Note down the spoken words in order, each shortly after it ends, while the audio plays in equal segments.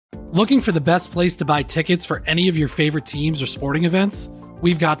Looking for the best place to buy tickets for any of your favorite teams or sporting events?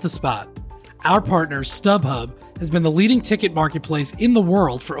 We've got the spot. Our partner, StubHub, has been the leading ticket marketplace in the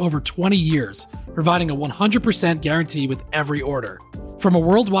world for over 20 years, providing a 100% guarantee with every order. From a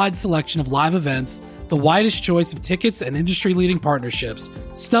worldwide selection of live events, the widest choice of tickets and industry-leading partnerships,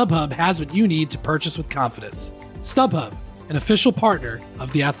 StubHub has what you need to purchase with confidence. StubHub, an official partner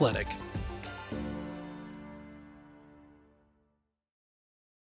of The Athletic.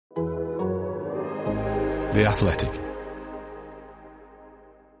 The Athletic.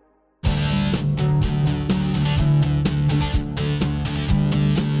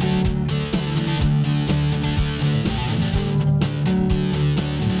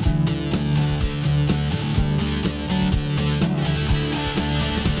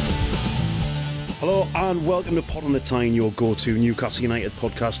 Hello and welcome to Pod on the Tyne, your go-to Newcastle United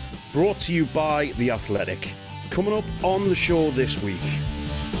podcast, brought to you by The Athletic. Coming up on the show this week,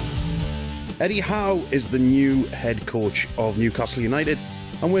 Eddie Howe is the new head coach of Newcastle United,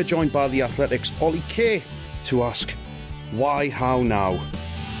 and we're joined by The Athletic's Ollie Kay to ask, why, how now?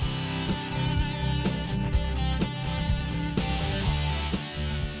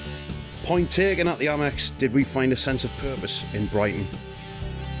 Point taken at the Amex, did we find a sense of purpose in Brighton?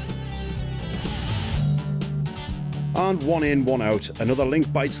 And one in, one out. Another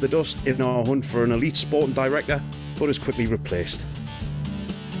link bites the dust in our hunt for an elite sporting director, but is quickly replaced.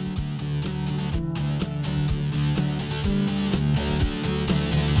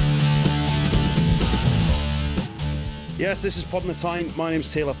 Yes, this is Pod on the Tyne. My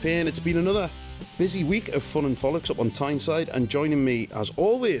name's Taylor Payne. It's been another busy week of fun and frolics up on Tyneside, and joining me, as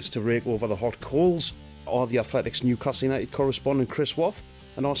always, to rake over the hot coals are The Athletic's Newcastle United correspondent Chris Waff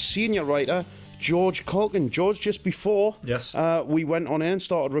and our senior writer George Colkin. George, just before we went on air and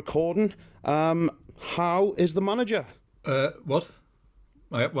started recording, how is the manager? What?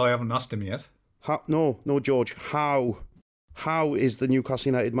 Well, I haven't asked him yet. No, George. How is the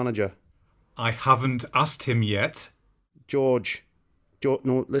Newcastle United manager? I haven't asked him yet. George,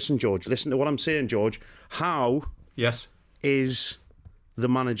 no, listen, George. Listen to what I'm saying, George. How is the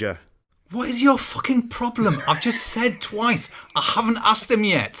manager? What is your fucking problem? I've just said twice. I haven't asked him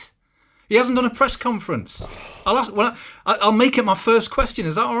yet. He hasn't done a press conference. I'll make it my first question.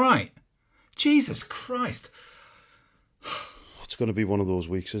 Is that all right? Jesus Christ. It's going to be one of those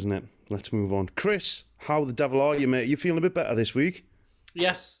weeks, isn't it? Let's move on. Chris, how the devil are you, mate? You feeling a bit better this week?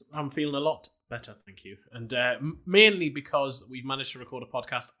 Yes, I'm feeling a lot better, thank you. And mainly because we've managed to record a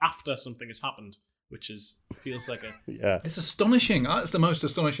podcast after something has happened, which feels like a... Yeah. It's astonishing. That's the most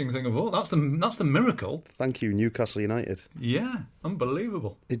astonishing thing of all. That's the miracle. Thank you, Newcastle United. Yeah,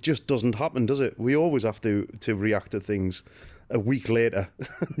 unbelievable. It just doesn't happen, does it? We always have to react to things a week later,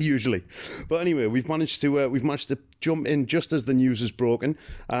 usually. But anyway, we've managed to jump in just as the news is broken,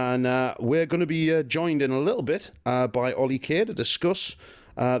 and we're going to be joined in a little bit by Ollie Kay to discuss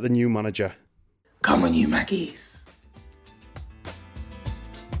the new manager. Come on, you Mackies.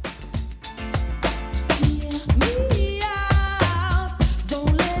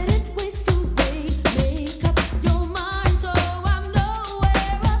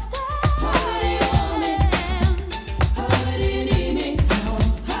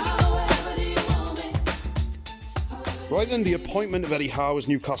 Right then, the appointment of Eddie Howe as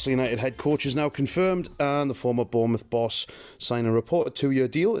Newcastle United head coach is now confirmed, and the former Bournemouth boss signed a reported 2-year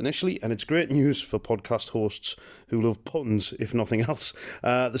deal initially, and it's great news for podcast hosts who love puns, if nothing else.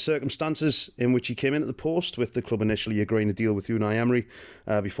 The circumstances in which he came into the post, with the club initially agreeing to deal with Unai Emery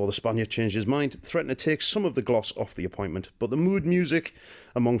before the Spaniard changed his mind, threatened to take some of the gloss off the appointment. But the mood music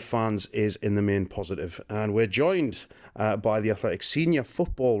among fans is in the main positive, and we're joined by the Athletic senior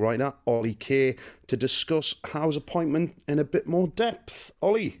football writer Ollie Kay to discuss Howe's appointment in a bit more depth.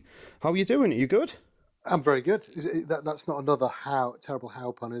 Ollie, how are you doing? Are you good? I'm very good. That's not another terrible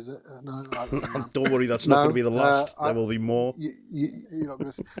Howe pun, is it? No. Don't worry, that's not going to be the last. There will be more. You're not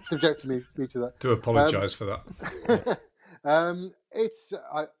going to subject me to that. Do apologise for that.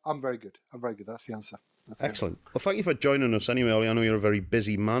 I'm very good. I'm very good. That's the answer. Excellent. Well, thank you for joining us anyway, Ollie. I know you're a very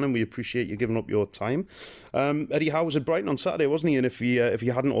busy man, and we appreciate you giving up your time. Eddie Howe was at Brighton on Saturday, wasn't he? And if he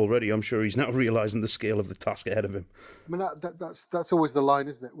hadn't already, I'm sure he's now realising the scale of the task ahead of him. I mean, that's always the line,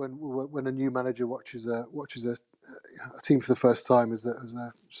 isn't it? When a new manager watches a team for the first time as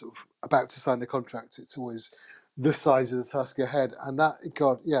they're sort of about to sign the contract, it's always the size of the task ahead. And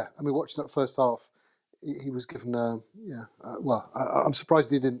watching that first half, he was given I'm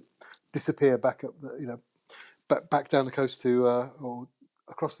surprised he didn't disappear back up back down the coast to or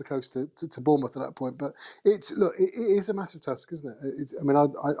across the coast to Bournemouth at that point. But it is a massive task, isn't it?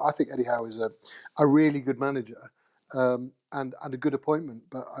 I think Eddie Howe is a really good manager, and a good appointment.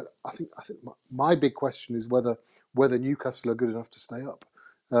 But I think my big question is whether Newcastle are good enough to stay up,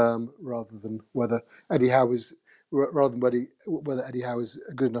 rather than whether Eddie Howe is whether Eddie Howe is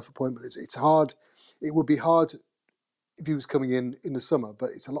a good enough appointment. It's hard. It would be hard if he was coming in the summer,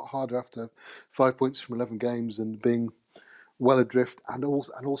 but it's a lot harder after 5 points from 11 games and being well adrift, and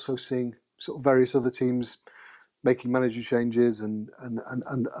also seeing sort of various other teams making manager changes and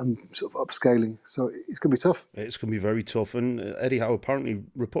sort of upscaling. So it's going to be tough. It's going to be very tough. And Eddie Howe apparently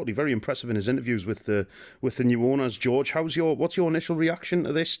reportedly very impressive in his interviews with the new owners. George, what's your initial reaction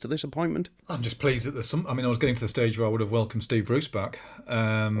to this appointment? I'm just pleased that there's some. I mean, I was getting to the stage where I would have welcomed Steve Bruce back.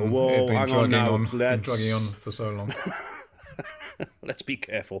 Whoa, it had been hang on now. been dragging on for so long. Let's be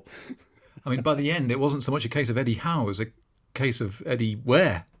careful. I mean, by the end, it wasn't so much a case of Eddie Howe as a case of Eddie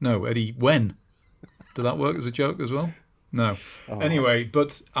where? No, Eddie when. Did that work as a joke as well? No. Oh. Anyway,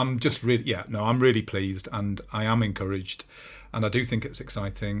 but I'm just really, I'm really pleased and I am encouraged. And I do think it's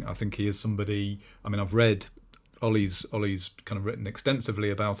exciting. I think he is somebody, I mean, I've read Ollie's kind of written extensively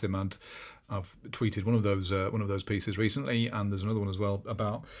about him, and I've tweeted one of those pieces recently, and there's another one as well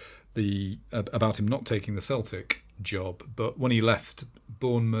about him not taking the Celtic job. But when he left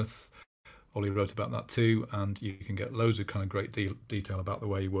Bournemouth, Ollie wrote about that too, and you can get loads of kind of great detail about the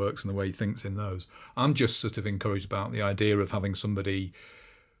way he works and the way he thinks in those. I'm just sort of encouraged about the idea of having somebody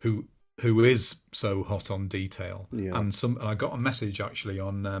who is so hot on detail. Yeah. And I got a message actually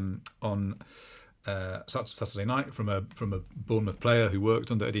on Saturday night from a Bournemouth player who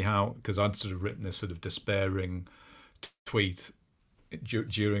worked under Eddie Howe, because I'd sort of written this sort of despairing tweet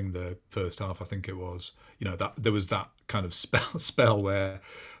during the first half, I think it was. You know, that there was that kind of spell where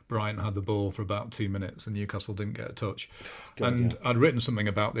Brighton had the ball for about 2 minutes and Newcastle didn't get a touch. I'd written something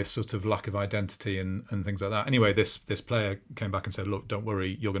about this sort of lack of identity and things like that. Anyway, this player came back and said, look, don't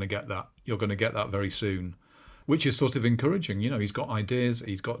worry, you're going to get that. You're going to get that very soon, which is sort of encouraging. You know, he's got ideas,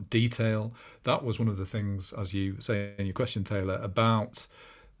 he's got detail. That was one of the things, as you say in your question, Taylor, about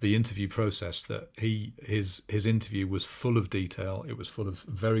the interview process, that his interview was full of detail. It was full of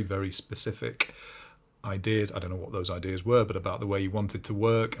very, very specific ideas. I don't know what those ideas were, but about the way he wanted to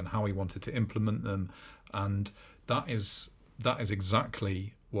work and how he wanted to implement them. And that is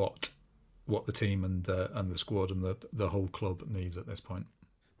exactly what the team and the squad and the whole club needs at this point.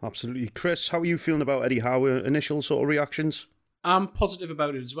 Absolutely. Chris, how are you feeling about Eddie Howe? Initial sort of reactions? I'm positive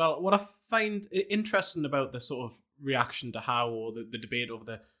about it as well. What I find interesting about the sort of reaction to Howe, or the debate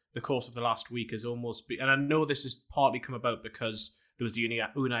over the course of the last week, is and I know this has partly come about because there was the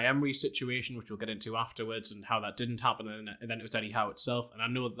Unai Emery situation, which we'll get into afterwards, and how that didn't happen, and then it was Eddie Howe itself. And I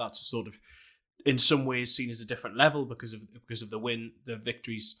know that's sort of, in some ways, seen as a different level because of the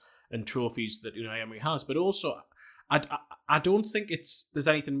victories and trophies that Unai Emery has. But also, I don't think there's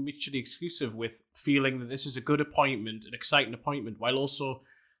anything mutually exclusive with feeling that this is a good appointment, an exciting appointment, while also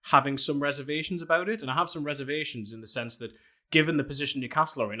having some reservations about it. And I have some reservations in the sense that, given the position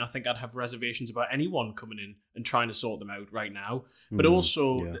Newcastle are in, I think I'd have reservations about anyone coming in and trying to sort them out right now. But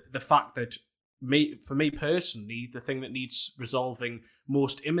also the fact that, for me personally, the thing that needs resolving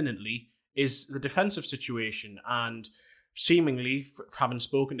most imminently is the defensive situation. And seemingly, having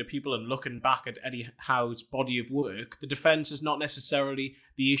spoken to people and looking back at Eddie Howe's body of work, the defence is not necessarily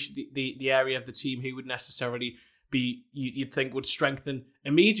the issue, the area of the team he would necessarily you'd think would strengthen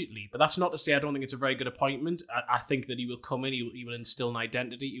immediately. But that's not to say I don't think it's a very good appointment. I think that he will come in, he will instill an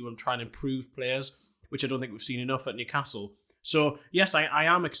identity, he will try and improve players, which I don't think we've seen enough at Newcastle. So yes, I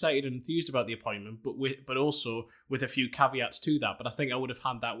am excited and enthused about the appointment, but also with a few caveats to that. But I think I would have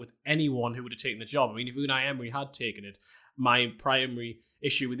had that with anyone who would have taken the job. I mean, if Unai Emery had taken it, my primary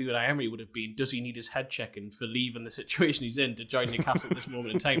issue with Unai Emery would have been, does he need his head checking for leaving the situation he's in to join Newcastle at this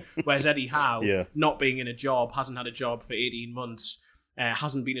moment in time? Whereas Eddie Howe, not being in a job, hasn't had a job for 18 months,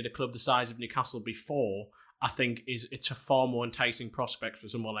 hasn't been at a club the size of Newcastle before, I think it's a far more enticing prospect for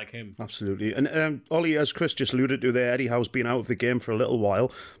someone like him. Absolutely. And Ollie, as Chris just alluded to there, Eddie Howe's been out of the game for a little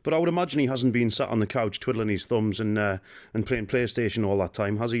while, but I would imagine he hasn't been sat on the couch twiddling his thumbs and playing PlayStation all that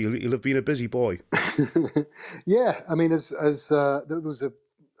time, has he? He'll have been a busy boy. Yeah, I mean, as there was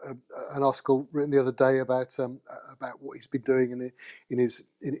an article written the other day about what he's been doing in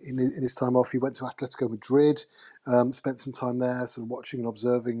his time off. He went to Atletico Madrid, spent some time there, sort of watching and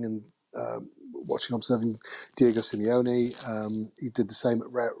observing Diego Simeone. He did the same at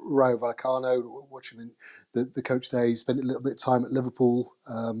Rayo Vallecano, watching the coach there. He spent a little bit of time at Liverpool,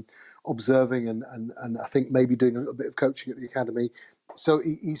 observing and I think maybe doing a little bit of coaching at the academy. So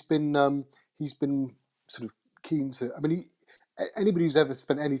he's been sort of keen to. I mean, anybody who's ever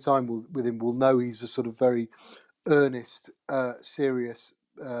spent any time with him will know he's a sort of very earnest, serious,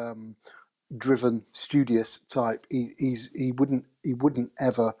 driven, studious type. He wouldn't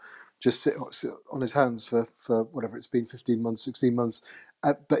ever just sit on his hands for whatever it's been, 15 months, 16 months.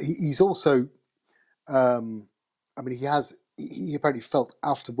 But he's also, he apparently felt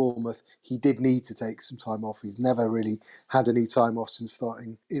after Bournemouth he did need to take some time off. He's never really had any time off since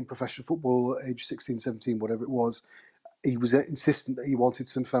starting in professional football at age 16, 17, whatever it was. He was insistent that he wanted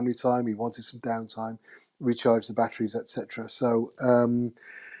some family time, he wanted some downtime, recharge the batteries, etc. So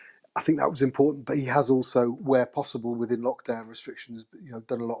I think that was important. But he has also, where possible within lockdown restrictions,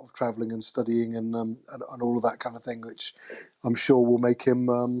 done a lot of travelling and studying and all of that kind of thing, which I'm sure will make him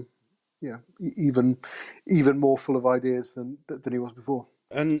even more full of ideas than he was before.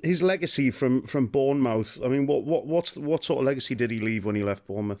 And his legacy from Bournemouth, I mean, what sort of legacy did he leave when he left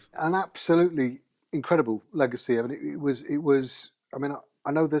Bournemouth? An absolutely incredible legacy. I mean, it was. I mean,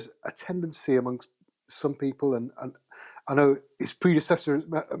 I know there's a tendency amongst some people, and I know his predecessor as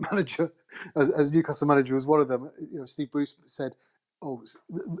manager, as Newcastle manager, was one of them. Steve Bruce said, "Oh,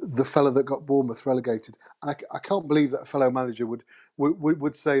 the fella that got Bournemouth relegated." And I can't believe that a fellow manager would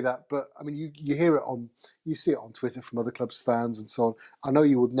say that. But I mean, you see it on Twitter from other clubs' fans and so on. I know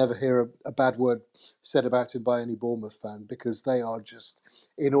you would never hear a bad word said about him by any Bournemouth fan, because they are just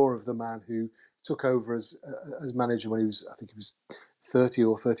in awe of the man who took over as manager when I think he was 30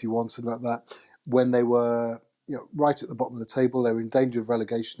 or 31, something like that, when they were right at the bottom of the table. They were in danger of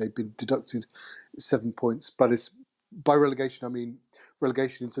relegation. They'd been deducted 7 points, but by relegation I mean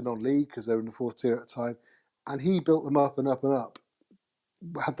relegation into non-league, because they were in the fourth tier at the time. And he built them up and up and up.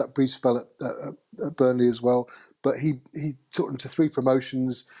 Had that brief spell at Burnley as well, but he took them to 3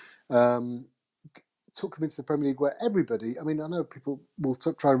 promotions. Took them into the Premier League, where everybody, I mean, I know people will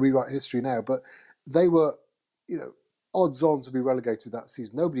try and rewrite history now, but they were, odds on to be relegated that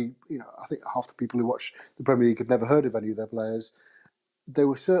season. Nobody, I think half the people who watch the Premier League had never heard of any of their players. There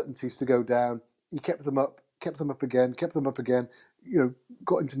were certainties to go down. He kept them up again,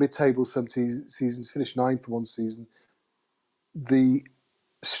 got into mid-table some seasons, finished 9th one season. If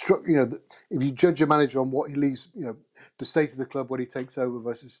you judge a manager on what he leaves, the state of the club when he takes over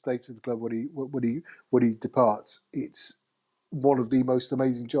versus the state of the club when he departs, it's one of the most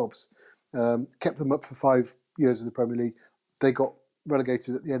amazing jobs. Kept them up for 5 years in the Premier League. They got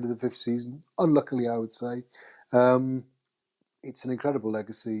relegated at the end of the 5th season, unluckily, I would say. It's an incredible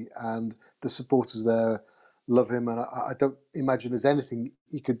legacy, and the supporters there love him, and I don't imagine there's anything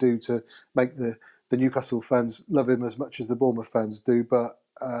he could do to make the Newcastle fans love him as much as the Bournemouth fans do, but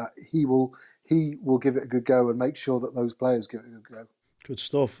he will give it a good go and make sure that those players give it a good go. Good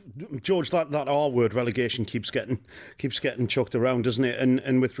stuff, George. That R word, relegation, keeps getting chucked around, doesn't it?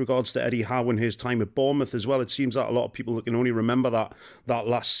 And with regards to Eddie Howe and his time at Bournemouth as well, it seems that a lot of people can only remember that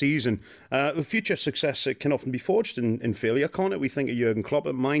last season. Future success can often be forged in failure, can't it? We think of Jurgen Klopp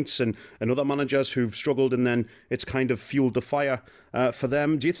at Mainz and other managers who've struggled, and then it's kind of fueled the fire for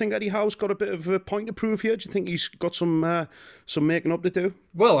them. Do you think Eddie Howe's got a bit of a point to prove here? Do you think he's got some making up to do?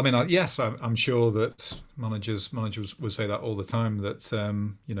 Well, I mean, yes, I'm sure that managers would say that all the time, that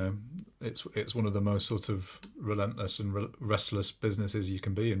it's one of the most sort of relentless and restless businesses you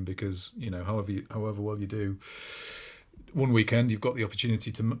can be in, because however well you do one weekend, you've got the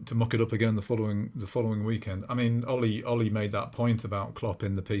opportunity to muck it up again the following weekend. I mean, Ollie made that point about Klopp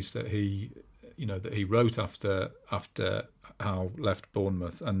in the piece that he wrote after Howe left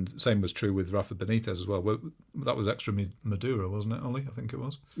Bournemouth, and same was true with Rafa Benitez as well. That was extra Madura, wasn't it, Ollie? I think it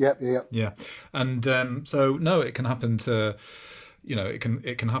was. Yeah. And so no, it can happen to, it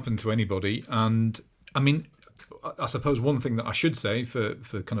can happen to anybody. And I mean, I suppose one thing that I should say, for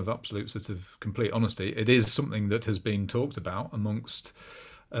kind of absolute sort of complete honesty, it is something that has been talked about amongst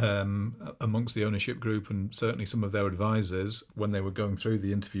the ownership group, and certainly some of their advisors when they were going through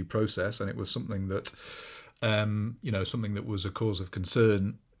the interview process, and it was something that something that was a cause of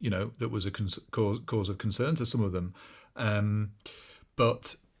concern, that was a cause of concern to some of them.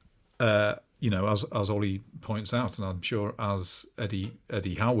 But as Ollie points out, and I'm sure as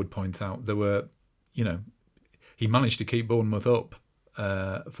Eddie Howe would point out, there were, he managed to keep Bournemouth up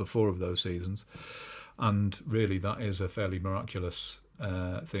for 4 of those seasons, and really that is a fairly miraculous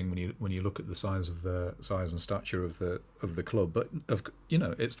thing when you look at the size and stature of the club. But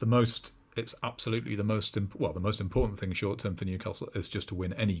it's absolutely the most important thing short term for Newcastle is just to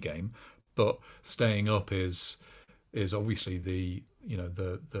win any game, but staying up is obviously the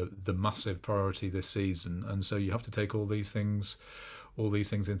massive priority this season, and so you have to take all these things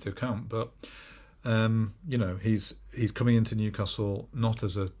into account. But he's coming into Newcastle not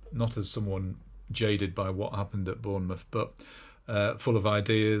as someone jaded by what happened at Bournemouth, but full of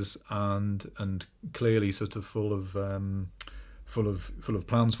ideas and clearly sort of full full of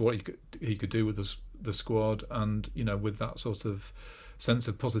plans for what he could do with the squad, and with that sort of sense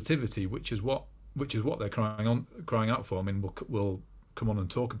of positivity, which is what they're crying out for. I mean, we'll come on and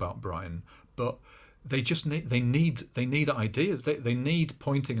talk about Brighton, but they just need ideas. They need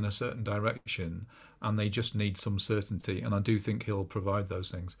pointing in a certain direction, and they just need some certainty. And I do think he'll provide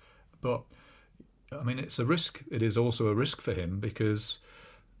those things. But I mean, it's a risk. It is also a risk for him because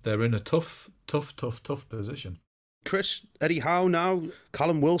they're in a tough position. Chris, Eddie Howe now,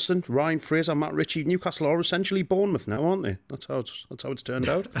 Callum Wilson, Ryan Fraser, Matt Ritchie. Newcastle are essentially Bournemouth now, aren't they? That's how it's turned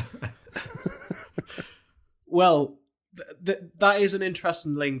out. Well, that is an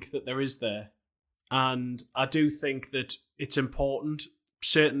interesting link that there is there. And I do think that it's important,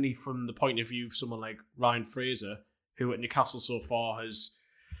 certainly from the point of view of someone like Ryan Fraser, who at Newcastle so far has...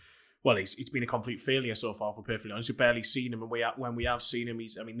 Well, he's been a complete failure so far, if we're perfectly honest. We've barely seen him, and when we have seen him,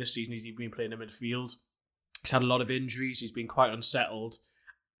 this season he's been playing in midfield. He's had a lot of injuries. He's been quite unsettled.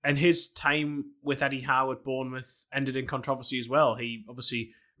 And his time with Eddie Howe at Bournemouth ended in controversy as well. He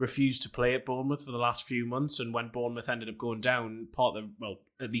obviously refused to play at Bournemouth for the last few months, and when Bournemouth ended up going down,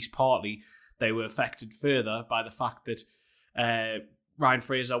 at least partly, they were affected further by the fact that Ryan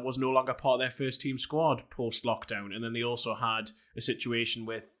Fraser was no longer part of their first team squad post-lockdown. And then they also had a situation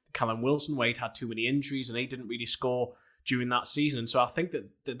with Callum Wilson where he'd had too many injuries and he didn't really score during that season. And so I think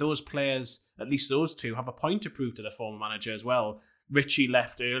that those players, at least those two, have a point to prove to their former manager as well. Ritchie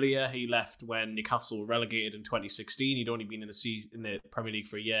left earlier. He left when Newcastle were relegated in 2016. He'd only been in the Premier League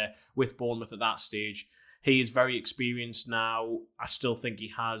for a year with Bournemouth at that stage. He is very experienced now. I still think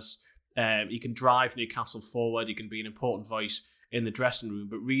he has... he can drive Newcastle forward. He can be an important voice in the dressing room,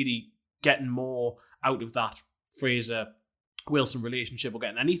 but really getting more out of that Fraser-Wilson relationship, or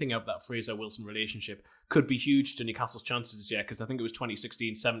getting anything out of that Fraser-Wilson relationship, could be huge to Newcastle's chances this year, because I think it was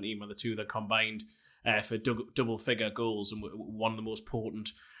 2016-17 when the two of them combined for double-figure goals and one of the most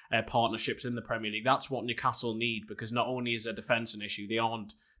potent partnerships in the Premier League. That's what Newcastle need, because not only is their defence an issue,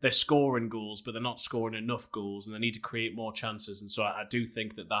 they're scoring goals, but they're not scoring enough goals, and they need to create more chances. And so I do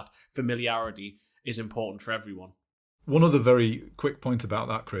think that familiarity is important for everyone. One other very quick point about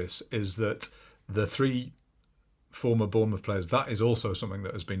that, Chris, is that the three former Bournemouth players, that is also something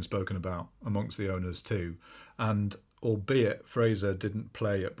that has been spoken about amongst the owners too. And albeit Fraser didn't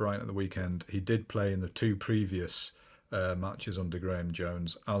play at Brighton at the weekend, he did play in the two previous matches under Graham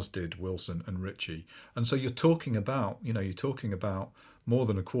Jones, as did Wilson and Ritchie. And so you're talking about more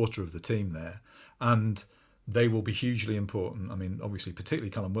than a quarter of the team there. And they will be hugely important. I mean, obviously, particularly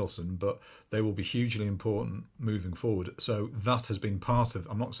Callum Wilson, but they will be hugely important moving forward. So that has been part of...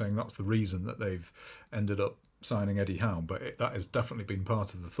 I'm not saying that's the reason that they've ended up signing Eddie Howe, but that has definitely been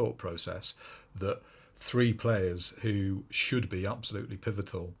part of the thought process, that three players who should be absolutely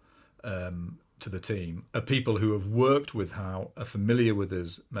pivotal to the team are people who have worked with Howe, are familiar with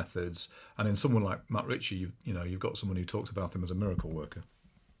his methods, and in someone like Matt Ritchie, you've got someone who talks about him as a miracle worker.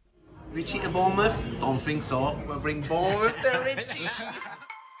 Ritchie to Bournemouth? Don't think so. We'll bring Bournemouth to Ritchie.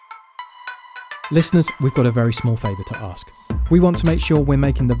 Listeners, we've got a very small favour to ask. We want to make sure we're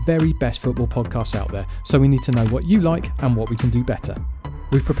making the very best football podcasts out there, so we need to know what you like and what we can do better.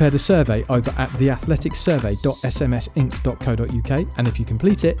 We've prepared a survey over at theathleticsurvey.smsinc.co.uk, and if you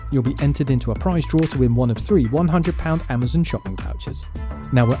complete it, you'll be entered into a prize draw to win one of 3 £100 Amazon shopping vouchers.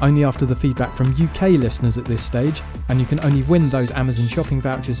 Now, we're only after the feedback from UK listeners at this stage, and you can only win those Amazon shopping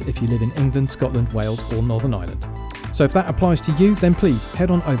vouchers if you live in England, Scotland, Wales or Northern Ireland. So if that applies to you, then please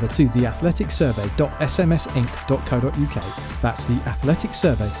head on over to theathleticsurvey.smsinc.co.uk. That's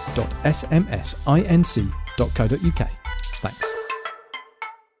theathleticsurvey.smsinc.co.uk. Thanks.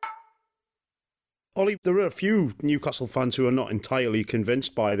 Ollie, there are a few Newcastle fans who are not entirely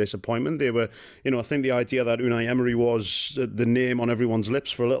convinced by this appointment. They were, I think the idea that Unai Emery was the name on everyone's lips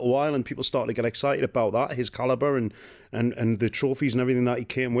for a little while, and people started to get excited about that, his calibre and the trophies and everything that he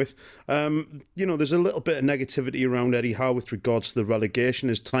came with. There's a little bit of negativity around Eddie Howe with regards to the relegation,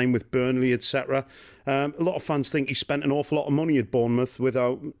 his time with Burnley, etc. A lot of fans think he spent an awful lot of money at Bournemouth with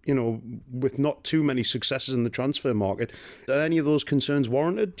not too many successes in the transfer market. Are any of those concerns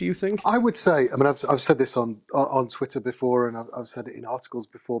warranted, do you think? I would say, I've said this on Twitter before, and I've said it in articles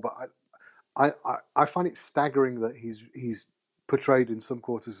before, but I find it staggering that he's portrayed in some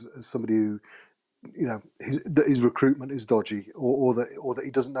quarters as somebody who, that his recruitment is dodgy, or that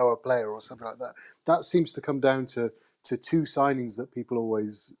he doesn't know a player or something like that. That seems to come down to two signings that people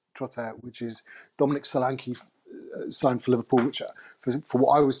always trot out, which is Dominic Solanke signed for Liverpool, which for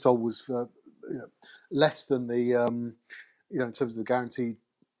what I was told was less than the in terms of the guaranteed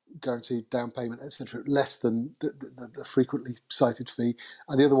guaranteed down payment, etc., less than the frequently cited fee.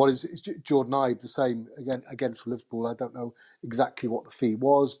 And the other one is Jordan Ibe, the same again for Liverpool. I don't know exactly what the fee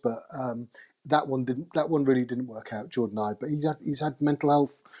was, but that one really didn't work out, Jordan Ibe. But he's had mental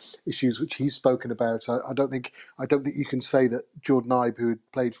health issues which he's spoken about. I don't think you can say that Jordan Ibe, who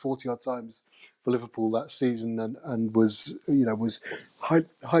had played 40 odd times for Liverpool that season and was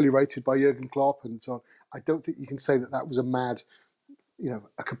highly rated by Jurgen Klopp and so on, I don't think you can say that was a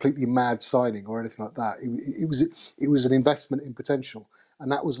completely mad signing or anything like that. It was an investment in potential,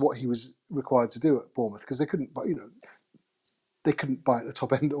 and that was what he was required to do at Bournemouth, because they couldn't buy at the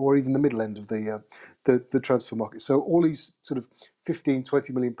top end or even the middle end of the transfer market. So all these sort of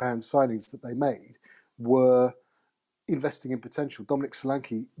 15-20 million pound signings that they made were investing in potential. Dominic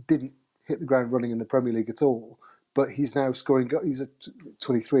Solanke didn't hit the ground running in the Premier League at all, but he's now scoring. He's at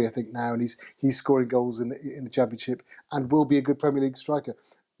 23, I think now, and he's scoring goals in the Championship and will be a good Premier League striker.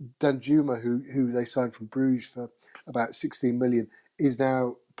 Danjuma, who they signed from Bruges for about 16 million, is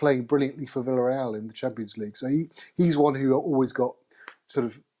now playing brilliantly for Villarreal in the Champions League. So he's one who always got sort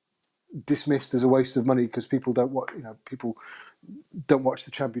of dismissed as a waste of money because people don't watch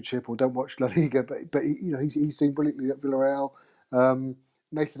the Championship or don't watch La Liga. But he's doing brilliantly at Villarreal.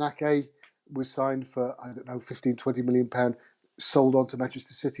 Nathan Ake was signed for, 15-20 million pound, sold on to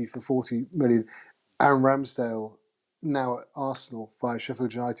Manchester City for 40 million. Aaron Ramsdale now at Arsenal via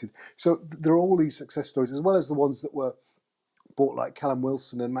Sheffield United. So there are all these success stories, as well as the ones that were bought, like Callum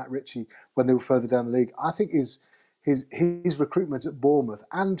Wilson and Matt Ritchie when they were further down the league. I think his recruitment at Bournemouth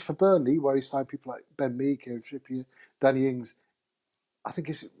and for Burnley, where he signed people like Ben Mee, Kieran Trippier, Danny Ings, I think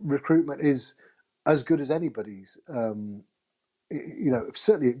his recruitment is as good as anybody's.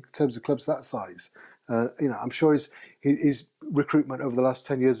 Certainly in terms of clubs that size. I'm sure his recruitment over the last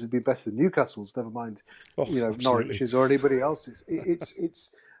 10 years has been better than Newcastle's, never mind Norwich's or anybody else's.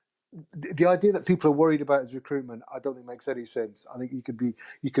 It's the idea that people are worried about his recruitment, I don't think makes any sense. I think you could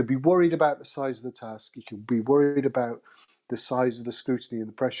be worried about the size of the task. You could be worried about the size of the scrutiny and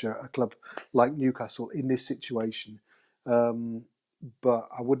the pressure at a club like Newcastle in this situation. But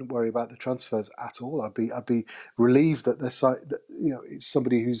I wouldn't worry about the transfers at all. I'd be relieved that it's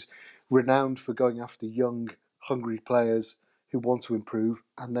somebody who's renowned for going after young, hungry players who want to improve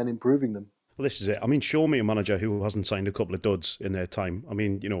and then improving them. Well, this is it. I mean, show me a manager who hasn't signed a couple of duds in their time. I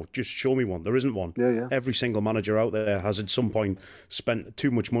mean, just show me one. There isn't one. Yeah. Every single manager out there has at some point spent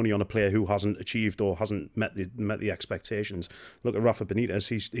too much money on a player who hasn't achieved or hasn't met the expectations. Look at Rafa Benitez.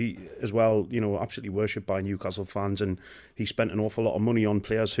 He as well, absolutely worshipped by Newcastle fans, and he spent an awful lot of money on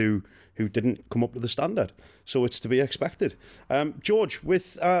players who didn't come up to the standard. So it's to be expected. George,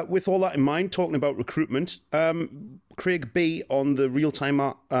 with all that in mind, talking about recruitment, Craig B on the real-time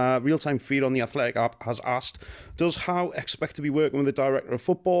feed on the Athletic app has asked, does Howe expect to be working with the director of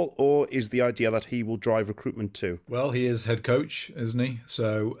football, or is the idea that he will drive recruitment too? Well, he is head coach, isn't he?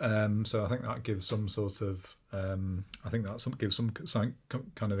 So I think that gives some sort of gives some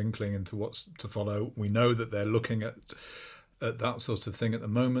kind of inkling into what's to follow. We know that they're looking at that sort of thing at the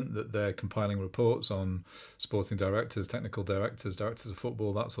moment, that they're compiling reports on sporting directors, technical directors, directors of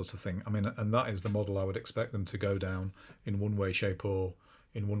football, that sort of thing. I mean, and that is the model I would expect them to go down in one way, shape or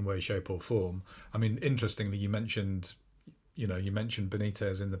form. I mean, interestingly, you mentioned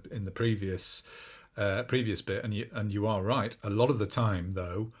Benitez in the previous bit, and you are right. A lot of the time,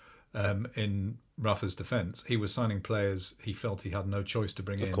 though, in Rafa's defence, he was signing players he felt he had no choice to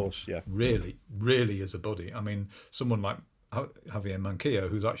bring in. Of course, yeah. Really as a buddy. I mean, someone like Javier Manquillo,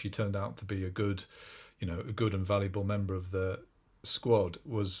 who's actually turned out to be a good and valuable member of the squad,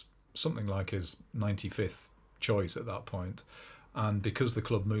 was something like his 95th choice at that point. And because the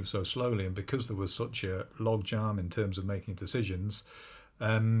club moved so slowly, and because there was such a logjam in terms of making decisions,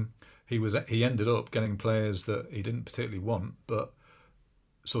 he ended up getting players that he didn't particularly want, but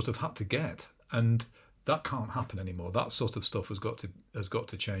sort of had to get. And that can't happen anymore. That sort of stuff has got to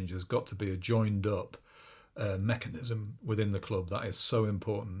change. There's got to be a joined up mechanism within the club that is so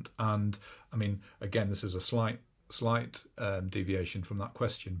important. And I mean, again, this is a slight deviation from that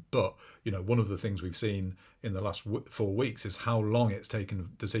question, but one of the things we've seen in the last 4 weeks is how long it's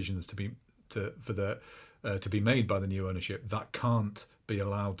taken decisions to be made by the new ownership that can't be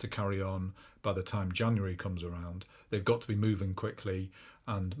allowed to carry on by the time January comes around. They've got to be moving quickly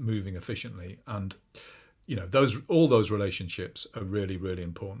and moving efficiently, and all those relationships are really, really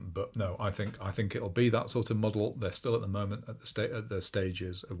important. But no, I think it'll be that sort of model. They're still at the moment at the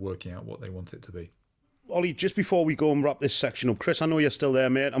stages of working out what they want it to be. Ollie, just before we go and wrap this section up, Chris, I know you're still there,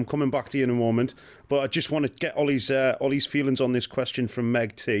 mate. I'm coming back to you in a moment, but I just want to get Ollie's feelings on this question from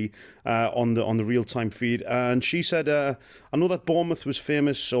Meg T on the real time feed, and she said, "I know that Bournemouth was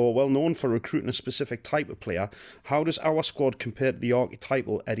famous or well known for recruiting a specific type of player. How does our squad compare to the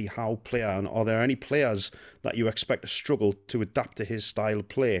archetypal Eddie Howe player, and are there any players that you expect to struggle to adapt to his style of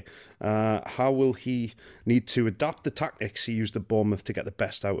play? How will he need to adapt the tactics he used at Bournemouth to get the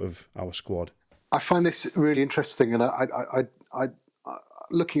best out of our squad?" I find this really interesting, and I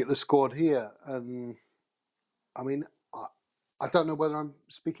looking at the squad here, and I mean, I don't know whether I'm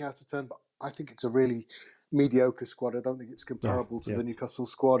speaking out of turn, but I think it's a really mediocre squad. I don't think it's comparable to the Newcastle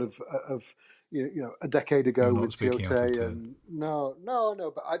squad of a decade ago with Tiote. And no.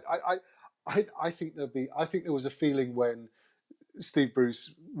 But I think I think there was a feeling when Steve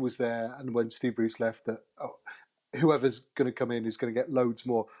Bruce was there, and when Steve Bruce left, that whoever's going to come in is going to get loads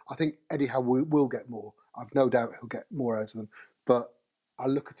more. I think Eddie Howe will get more. I've no doubt he'll get more out of them. But I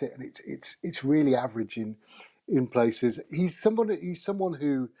look at it and it's really average in places. He's someone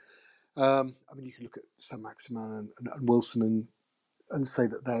who, I mean, you can look at Saint-Maximin and Wilson and say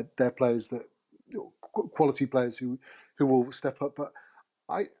that they're players that quality players who will step up. But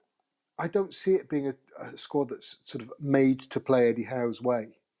I don't see it being a squad that's sort of made to play Eddie Howe's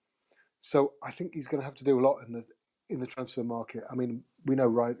way. So I think he's going to have to do a lot in the transfer market. I mean, we know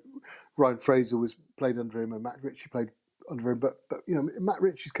Ryan Fraser was played under him and Matt Ritchie played under him, but in Matt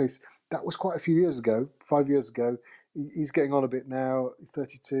Ritchie's case, that was quite a few years ago, 5 years ago. He's getting on a bit now. He's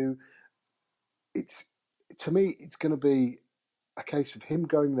 32. To me, it's going to be a case of him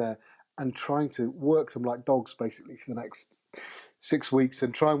going there and trying to work them like dogs, basically, for the next 6 weeks,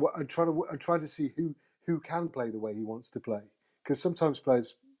 and trying to see who can play the way he wants to play. Because sometimes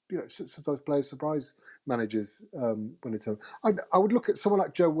players surprise managers when it's over. I would look at someone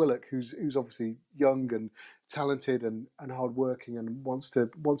like Joe Willock, who's obviously young and talented and hardworking and wants to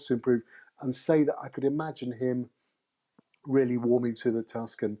improve, and say that I could imagine him really warming to the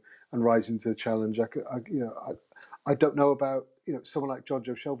task and rising to the challenge. I don't know about someone like John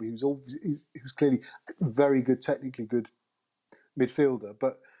Joe Shelby, who's clearly a very good, technically good midfielder,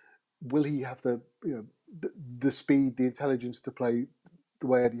 but will he have the speed, the intelligence to play the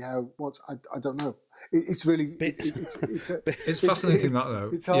way Eddie Howe wants? I don't know. It's really it's fascinating that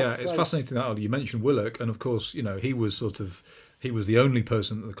though. It's fascinating that you mentioned Willock, and of course he was the only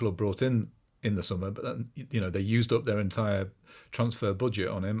person that the club brought in the summer, but then they used up their entire transfer budget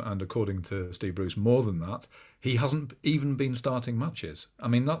on him, and according to Steve Bruce, more than that. He hasn't even been starting matches. I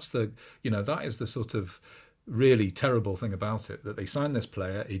mean, that is the sort of really terrible thing about it, that they signed this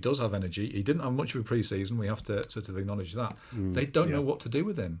player. He does have energy. He didn't have much of a pre-season. We have to sort of acknowledge that. They don't know what to do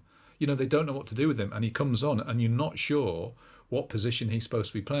with him. They don't know what to do with him, and he comes on and you're not sure what position he's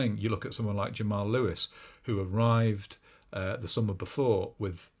supposed to be playing. You look at someone like Jamal Lewis, who arrived the summer before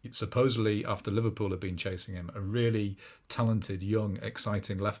with, supposedly after Liverpool had been chasing him, a really talented, young,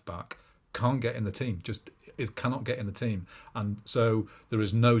 exciting left back, can't get in the team, cannot get in the team. And so there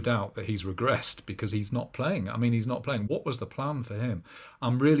is no doubt that he's regressed because he's not playing. I mean, he's not playing. What was the plan for him?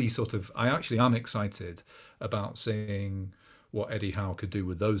 I actually am excited about seeing what Eddie Howe could do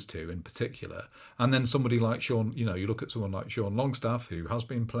with those two in particular. And then somebody like Sean, you look at someone like Sean Longstaff, who has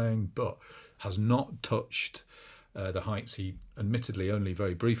been playing but has not touched the heights he admittedly only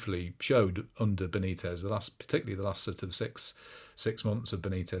very briefly showed under Benitez, particularly the last sort of six months of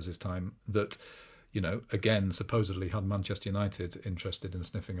Benitez's time, that again, supposedly had Manchester United interested in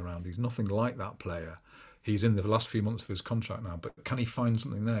sniffing around. He's nothing like that player. He's in the last few months of his contract now, but can he find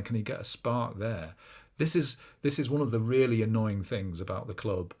something there? Can he get a spark there? This is one of the really annoying things about the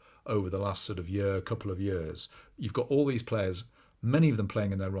club over the last sort of couple of years. You've got all these players, many of them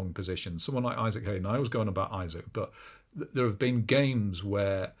playing in their wrong positions. Someone like Isaac Hayden, I was going about Isaac, but there have been games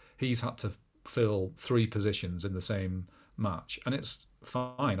where he's had to fill 3 positions in the same match, and it's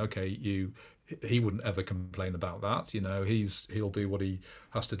fine. Okay, he wouldn't ever complain about that. He'll do what he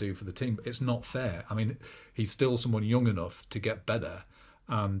has to do for the team. But it's not fair. I mean, he's still someone young enough to get better,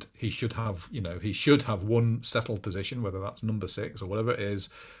 and he should have one settled position, whether that's number 6 or whatever it is.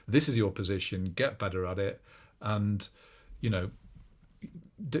 This is your position. Get better at it, and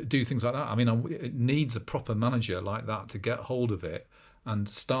do things like that. I mean, it needs a proper manager like that to get hold of it and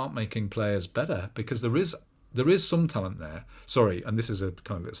start making players better, because there is some talent there. Sorry, and this is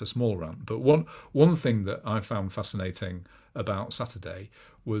it's a small rant, but one thing that I found fascinating about Saturday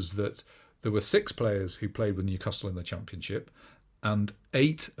was that there were 6 players who played with Newcastle in the Championship, and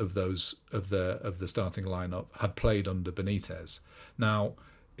 8 of those of the starting lineup had played under Benitez. Now,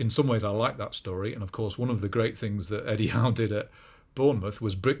 in some ways, I like that story, and of course, one of the great things that Eddie Howe did at Bournemouth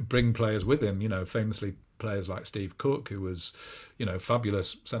was bring players with him. Famously players like Steve Cook, who was,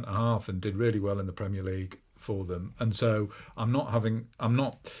 fabulous centre half and did really well in the Premier League for them. And so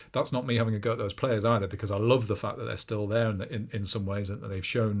that's not me having a go at those players either, because I love the fact that they're still there and in some ways that they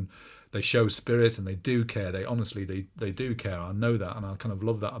show spirit and they do care. They do care. I know that, and I kind of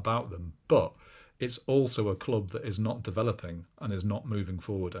love that about them. But it's also a club that is not developing and is not moving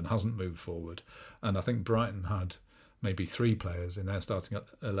forward and hasn't moved forward. And I think Brighton had maybe 3 players in their starting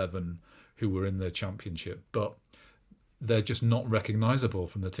 11 who were in the Championship, but they're just not recognisable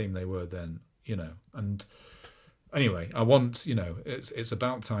from the team they were then, And anyway, it's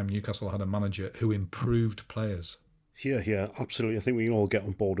about time Newcastle had a manager who improved players. Yeah, absolutely. I think we can all get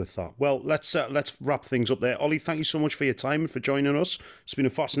on board with that. Well, let's wrap things up there. Ollie, thank you so much for your time and for joining us. It's been a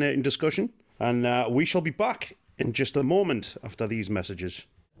fascinating discussion, and we shall be back in just a moment after these messages.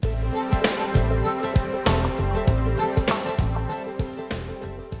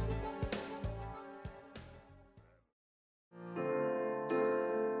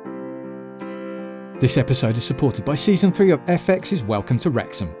 This episode is supported by Season 3 of FX's Welcome to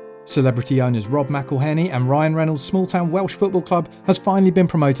Wrexham. Celebrity owners Rob McElhenney and Ryan Reynolds' small-town Welsh football club has finally been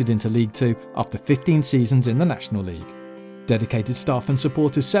promoted into League 2 after 15 seasons in the National League. Dedicated staff and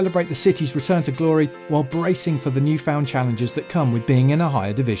supporters celebrate the city's return to glory while bracing for the newfound challenges that come with being in a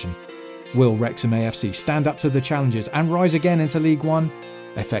higher division. Will Wrexham AFC stand up to the challenges and rise again into League 1?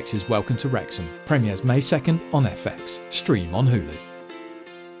 FX's Welcome to Wrexham premieres May 2nd on FX. Stream on Hulu.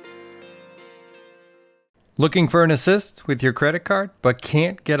 Looking for an assist with your credit card, but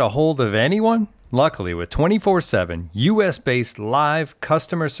can't get a hold of anyone? Luckily, with 24/7 US-based live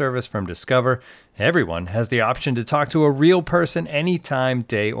customer service from Discover, everyone has the option to talk to a real person anytime,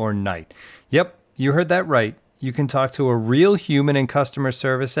 day or night. Yep, you heard that right. You can talk to a real human in customer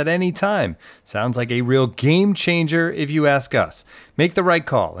service at any time. Sounds like a real game changer if you ask us. Make the right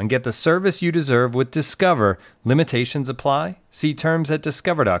call and get the service you deserve with Discover. Limitations apply. See terms at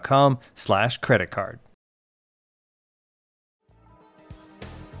discover.com/creditcard.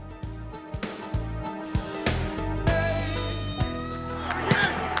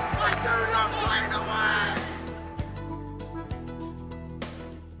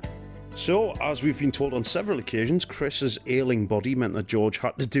 So, as we've been told on several occasions, Chris's ailing body meant that George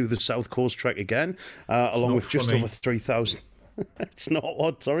had to do the South Coast trek again, along with just over 3,000. It's not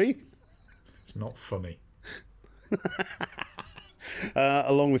what, sorry? It's not funny.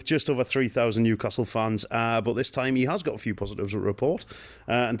 Along with just over 3,000 Newcastle fans, but this time he has got a few positives to report.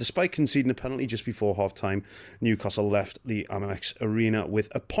 And despite conceding a penalty just before half-time, Newcastle left the Amex Arena with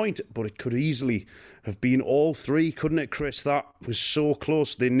a point, but it could easily have been all 3, couldn't it, Chris? That was so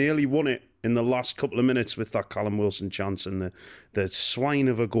close. They nearly won it in the last couple of minutes with that Callum Wilson chance, and the swine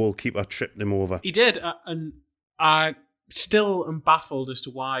of a goalkeeper tripped him over. He did, and I still am baffled as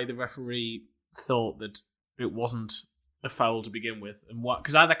to why the referee thought that it wasn't a foul to begin with, and what?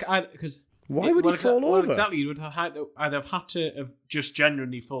 Because why would he fall over? Well, exactly, you would have either had to have just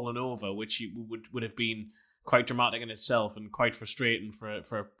genuinely fallen over, which would have been quite dramatic in itself and quite frustrating for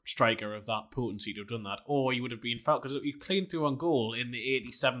a striker of that potency to have done that, or he would have been fouled because he cleaned through on goal in the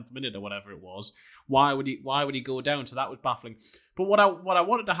 87th minute or whatever it was. Why would he go down? So that was baffling. But what I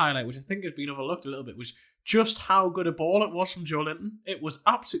wanted to highlight, which I think has been overlooked a little bit, was just how good a ball it was from Joe Linton. It was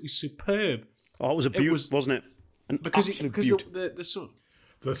absolutely superb. Oh, it was a beaut, wasn't it? Because the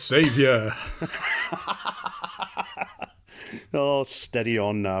saviour. Oh, steady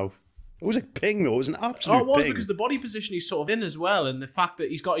on now. It was a ping though. It was an absolute ping. Oh, it was, because the body position he's sort of in as well, and the fact that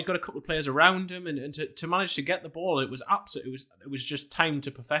he's got a couple of players around him, and to manage to get the ball, it was just timed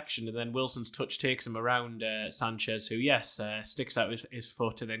to perfection. And then Wilson's touch takes him around Sanchez, who sticks out his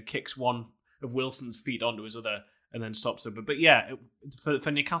foot and then kicks one of Wilson's feet onto his other, and then stops him. But yeah,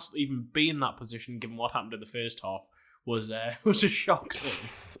 for Newcastle to even be in that position, given what happened in the first half, was a shock.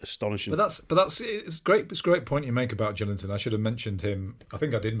 Astonishing. But it's great. It's a great point you make about Gillington. I should have mentioned him. I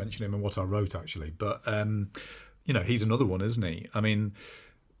think I did mention him in what I wrote actually. But he's another one, isn't he? I mean,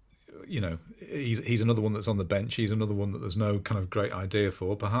 he's another one that's on the bench. He's another one that there's no kind of great idea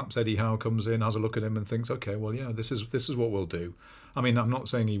for. Perhaps Eddie Howe comes in, has a look at him, and thinks, okay, well, yeah, this is what we'll do. I mean, I'm not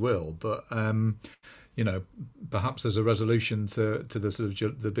saying he will, but perhaps there's a resolution to the sort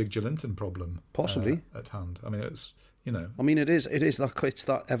of the big Gillington problem possibly at hand. I mean, it's You know, I mean, it's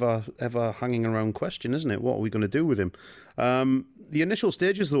that ever hanging around question, isn't it? What are we going to do with him? The initial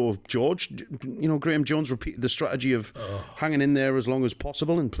stages, though, George, Graham Jones repeated the strategy of hanging in there as long as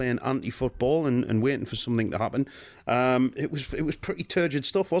possible and playing anti-football and waiting for something to happen. It was pretty turgid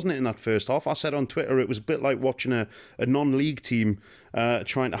stuff, wasn't it, in that first half? I said on Twitter it was a bit like watching a non-league team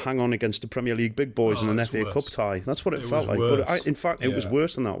trying to hang on against the Premier League big boys in an FA Cup tie. That's what it felt like. Worse. But in fact, it was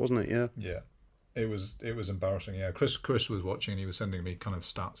worse than that, wasn't it? Yeah. Yeah. It was embarrassing. Yeah, Chris was watching and he was sending me kind of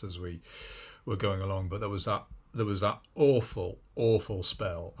stats as we were going along. But there was that awful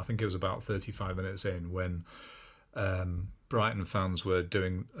spell. I think it was about 35 minutes in when Brighton fans were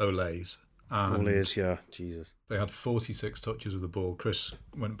doing Olays. Olays, yeah, Jesus. They had 46 touches of the ball. Chris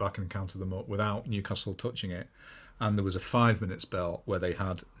went back and counted them up without Newcastle touching it, and there was a 5-minute spell where they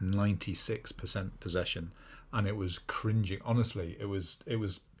had 96% possession, and it was cringing. Honestly, it was.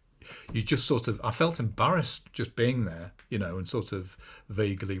 You just sort of, I felt embarrassed just being there, and sort of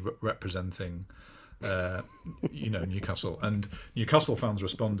vaguely representing, Newcastle. And Newcastle fans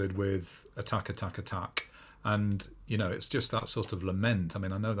responded with attack, and it's just that sort of lament. I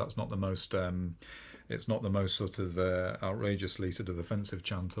mean, I know that's not the most, it's not the most sort of outrageously sort of offensive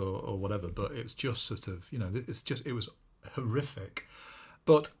chant or whatever, but it's just sort of, it was horrific.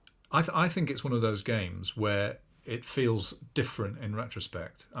 But I think it's one of those games where it feels different in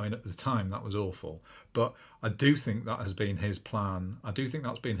retrospect. I mean, at the time, that was awful. But I do think that has been his plan. I do think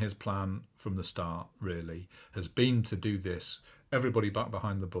that's been his plan from the start, really, has been to do this, everybody back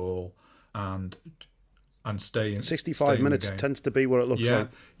behind the ball and stay in 65 minutes tends to be what it looks like.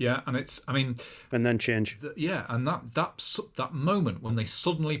 Yeah, and it's, I mean... And then change. And that moment when they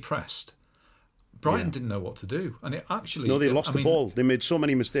suddenly pressed, Brighton didn't know what to do, and it actually... No, they lost the ball. They made so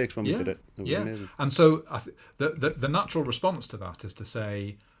many mistakes when we did it. It was amazing. And so the natural response to that is to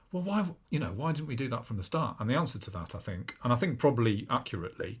say, well, why didn't we do that from the start? And the answer to that, I think probably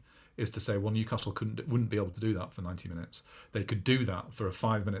accurately, is to say, well, Newcastle wouldn't be able to do that for 90 minutes. They could do that for a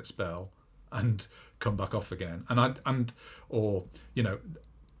 5-minute spell and come back off again. Or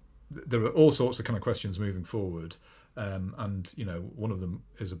there are all sorts of kind of questions moving forward. And one of them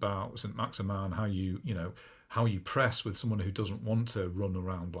is about St. Maximin, how you press with someone who doesn't want to run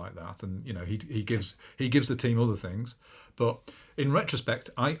around like that, and he gives the team other things. But in retrospect,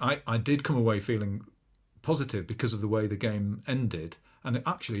 I did come away feeling positive because of the way the game ended, and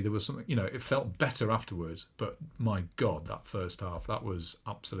actually there was something, it felt better afterwards. But my God, that first half, that was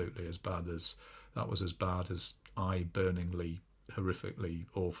absolutely as bad as eye-burningly, horrifically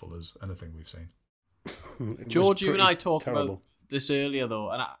awful as anything we've seen. George, you and I talked about this earlier,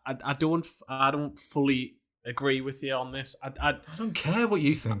 though, and I don't fully agree with you on this. I don't care what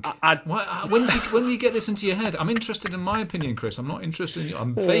you think. When do you get this into your head? I'm interested in my opinion, Chris. I'm not interested in.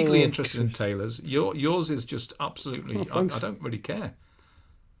 I'm vaguely interested in Taylor's. Yours is just absolutely. I don't really care.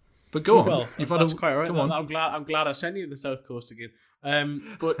 But go on. Well, that's quite right. I'm glad I sent you to the South Coast again.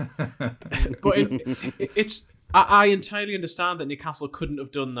 But it's. I entirely understand that Newcastle couldn't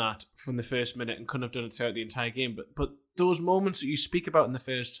have done that from the first minute and couldn't have done it throughout the entire game. But those moments that you speak about in the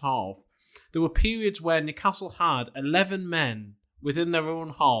first half, there were periods where Newcastle had 11 men within their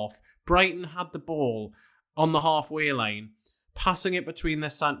own half. Brighton had the ball on the halfway line, passing it between their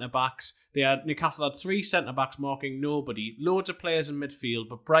centre-backs. Newcastle had 3 centre-backs marking nobody, loads of players in midfield,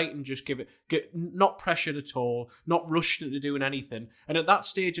 but Brighton just get not pressured at all, not rushed into doing anything. And at that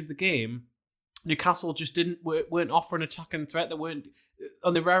stage of the game, Newcastle just weren't offering attacking threat. They weren't,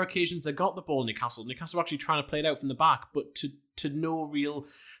 on the rare occasions they got the ball. Newcastle were actually trying to play it out from the back, but to no real,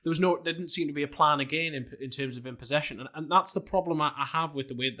 there didn't seem to be a plan again in terms of in possession, and that's the problem I have with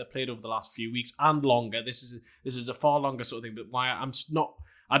the way they've played over the last few weeks and longer. This is a far longer sort of thing, but why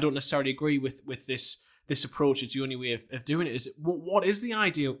I don't necessarily agree with this approach. It's the only way of doing it. Is what is the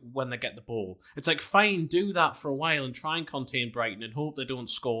idea when they get the ball? It's like, fine, do that for a while and try and contain Brighton and hope they don't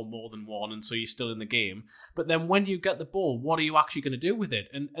score more than one, and so you're still in the game. But then when you get the ball, what are you actually going to do with it?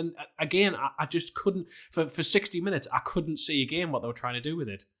 And again, I just couldn't, for 60 minutes, I couldn't see again what they were trying to do with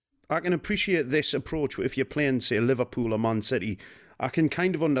it. I can appreciate this approach if you're playing, say, Liverpool or Man City. I can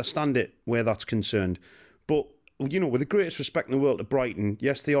kind of understand it where that's concerned. But, with the greatest respect in the world to Brighton,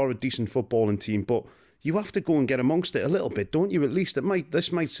 yes, they are a decent footballing team, but you have to go and get amongst it a little bit, don't you? At least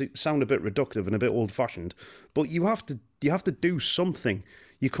this might sound a bit reductive and a bit old-fashioned, but you have to do something.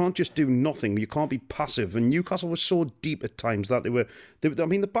 You can't just do nothing. You can't be passive. And Newcastle was so deep at times that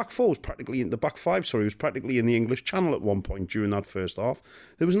the back four was practically the back five. Sorry, was practically in the English Channel at one point during that first half.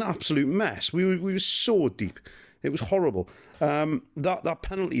 It was an absolute mess. We were so deep. It was horrible. That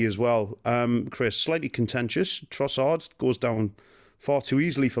penalty as well, Chris, slightly contentious. Trossard goes down far too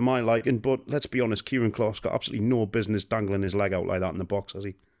easily for my liking. But let's be honest, Kieran Clark's got absolutely no business dangling his leg out like that in the box, has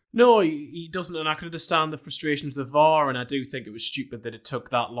he? No, he doesn't, and I can understand the frustrations with the VAR, and I do think it was stupid that it took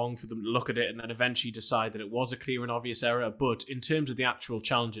that long for them to look at it and then eventually decide that it was a clear and obvious error. But in terms of the actual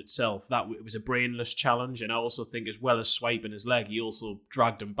challenge itself, it was a brainless challenge, and I also think as well as swiping his leg, he also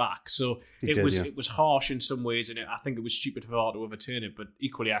dragged him back. So it was harsh in some ways, and I think it was stupid for VAR to overturn it. But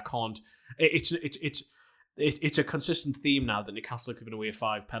equally, I can't. It's a consistent theme now that Newcastle have given away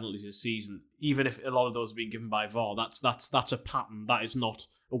 5 penalties this season. Even if a lot of those have been given by VAR, that's a pattern. That is not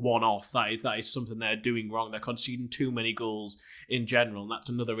a one-off. That is something they're doing wrong. They're conceding too many goals in general, and that's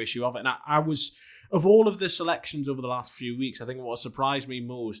another issue of it. And I was, of all of the selections over the last few weeks, I think what surprised me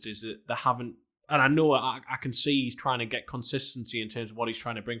most is that they haven't, and I know I can see he's trying to get consistency in terms of what he's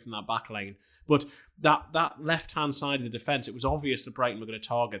trying to bring from that back line, but that left-hand side of the defence, it was obvious that Brighton were going to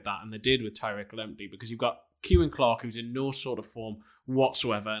target that, and they did with Tyreke Lamptey, because you've got Kieran Clark, who's in no sort of form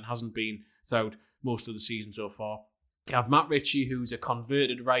whatsoever and hasn't been throughout most of the season so far. You have Matt Ritchie, who's a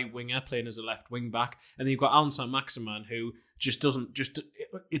converted right winger playing as a left wing back, and then you've got Alan Saint-Maximin, who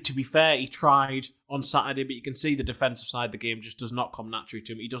to be fair, he tried on Saturday, but you can see the defensive side of the game just does not come naturally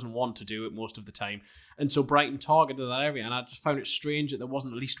to him. He doesn't want to do it most of the time, and so Brighton targeted that area, and I just found it strange that there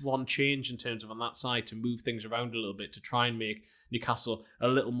wasn't at least one change in terms of on that side to move things around a little bit to try and make Newcastle a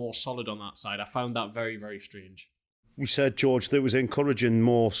little more solid on that side. I found that very, very strange. We said, George, that it was encouraging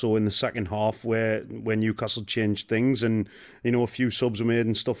more so in the second half where Newcastle changed things and, a few subs were made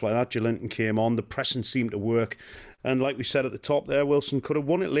and stuff like that. Joelinton came on. The pressing seemed to work. And like we said at the top there, Wilson could have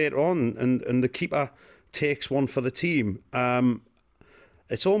won it later on and the keeper takes one for the team.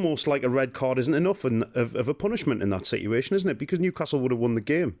 It's almost like a red card isn't enough of a punishment in that situation, isn't it? Because Newcastle would have won the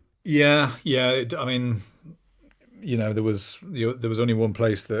game. Yeah. I mean, there was only one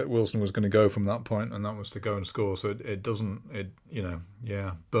place that Wilson was going to go from that point, and that was to go and score. So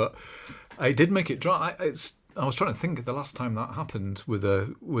but I did make it dry. I was trying to think of the last time that happened with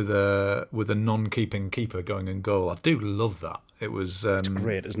a non-keeping keeper going in goal. I do love that. It was it's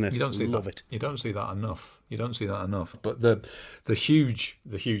great, isn't it? You don't see love that. it. You don't see that enough. But the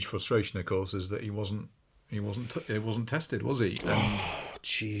huge frustration, of course, is that he wasn't tested, was he?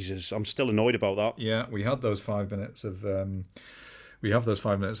 Jesus, I'm still annoyed about that. Yeah, we had those 5 minutes of those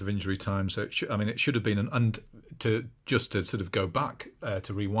 5 minutes of injury time. So it should have been and to sort of go back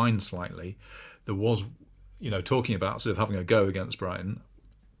to rewind slightly, there was talking about sort of having a go against Brighton.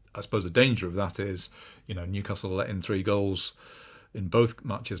 I suppose the danger of that is Newcastle let in 3 goals in both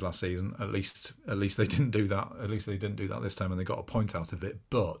matches last season. At least they didn't do that. At least they didn't do that this time, and they got a point out of it.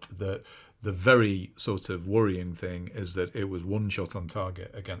 But the very sort of worrying thing is that it was 1 shot on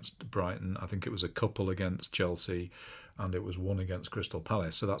target against Brighton. I think it was a couple against Chelsea, and it was 1 against Crystal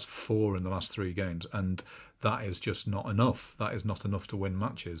Palace. So that's 4 in the last 3 games, and that is just not enough. That is not enough to win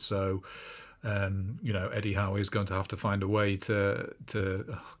matches. So, Eddie Howe is going to have to find a way to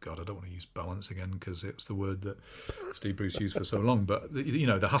oh God, I don't want to use balance again because it's the word that Steve Bruce used for so long. But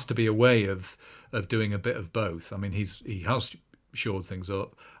there has to be a way of doing a bit of both. I mean, he has shored things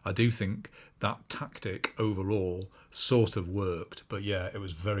up. I do think that tactic overall sort of worked, but yeah, it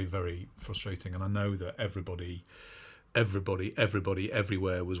was very, very frustrating. And I know that everybody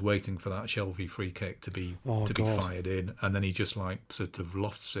everywhere was waiting for that Shelvey free kick to be fired in, and then he just sort of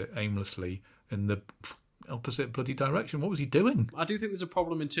lofts it aimlessly in the opposite bloody direction. What was he doing? I do think there's a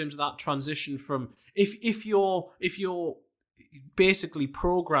problem in terms of that transition from if you're basically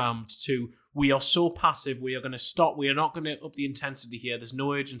programmed to, we are so passive, we are going to stop, we are not going to up the intensity here, there's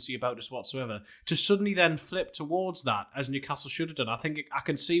no urgency about us whatsoever, to suddenly then flip towards that, as Newcastle should have done. I think I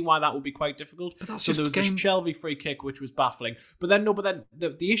can see why that would be quite difficult. So there was this Shelvey free kick, which was baffling. But then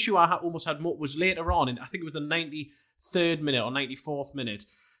the issue I almost had more was later on, I think it was the 93rd minute or 94th minute,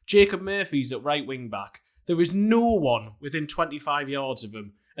 Jacob Murphy's at right wing back. There is no one within 25 yards of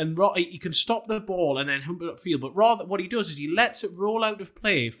him. And he can stop the ball and then hump it upfield. But rather, what he does is he lets it roll out of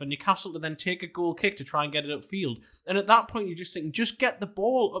play for Newcastle to then take a goal kick to try and get it upfield. And at that point, you're just thinking, just get the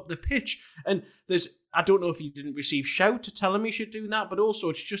ball up the pitch. And I don't know if he didn't receive shout to tell him he should do that, but also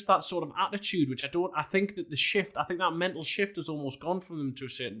it's just that sort of attitude, which I think that that mental shift has almost gone from them to a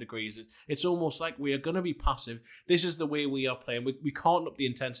certain degree. It's almost like we are going to be passive. This is the way we are playing. We can't up the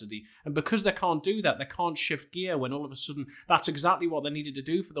intensity. And because they can't do that, they can't shift gear when all of a sudden that's exactly what they needed to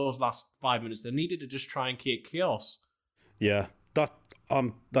do for those last 5 minutes. They needed to just try and create chaos. Yeah, that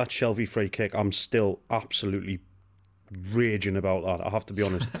Shelvey free kick, I'm still absolutely raging about that. I have to be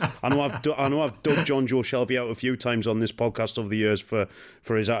honest. I know I've dug John Joe Shelby out a few times on this podcast over the years for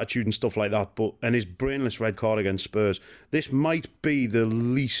his attitude and stuff like that, and his brainless red card against Spurs. This might be the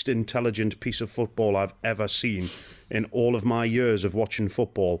least intelligent piece of football I've ever seen in all of my years of watching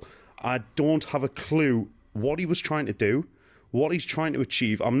football. I don't have a clue what he was trying to do, what he's trying to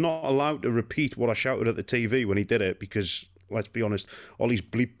achieve. I'm not allowed to repeat what I shouted at the TV when he did it because, let's be honest, Ollie's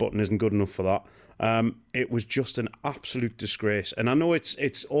bleep button isn't good enough for that. It was just an absolute disgrace. And I know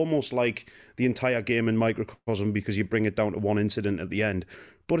it's almost like the entire game in microcosm because you bring it down to one incident at the end.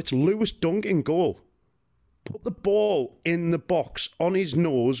 But it's Lewis Dunk in goal. Put the ball in the box on his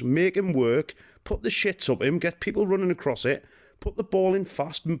nose, make him work, put the shits up him, get people running across it, put the ball in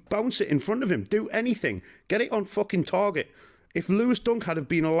fast and bounce it in front of him. Do anything. Get it on fucking target. If Lewis Dunk had have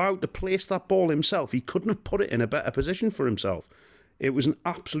been allowed to place that ball himself, he couldn't have put it in a better position for himself. It was an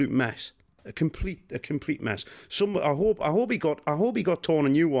absolute mess. A complete mess. I hope he got torn a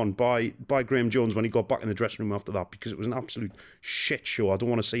new one by Graham Jones when he got back in the dressing room after that, because it was an absolute shit show. I don't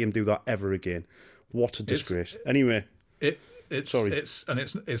want to see him do that ever again. What a disgrace. Anyway, it was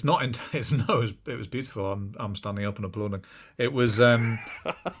beautiful. I'm standing up and applauding. It was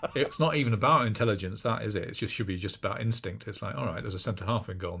it's not even about intelligence, that is it. It should be just about instinct. It's like, all right, there's a centre half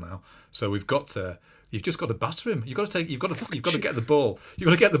in goal now, so you've just got to batter him. You've got to get the ball. You've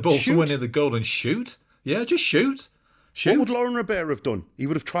got to get the ball somewhere near the goal and shoot. Yeah, just shoot. What would Lauren Ribeiro have done? He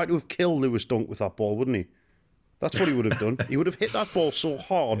would have tried to have killed Lewis Dunk with that ball, wouldn't he? That's what he would have done. He would have hit that ball so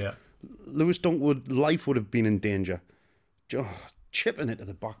hard, yeah. Lewis Dunk life would have been in danger. Chipping it to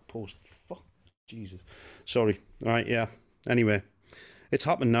the back post. Fuck, Jesus. Sorry. All right, yeah. Anyway, it's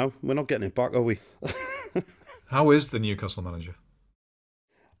happened now. We're not getting it back, are we? How is the Newcastle manager?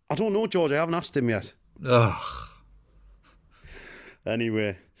 I don't know, George. I haven't asked him yet. Ugh.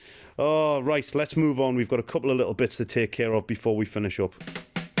 Anyway. Oh, right. Let's move on. We've got a couple of little bits to take care of before we finish up.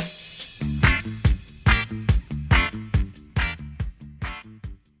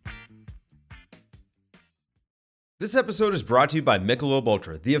 This episode is brought to you by Michelob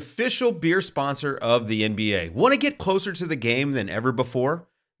Ultra, the official beer sponsor of the NBA. Want to get closer to the game than ever before?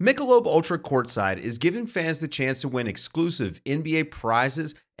 Michelob Ultra Courtside is giving fans the chance to win exclusive NBA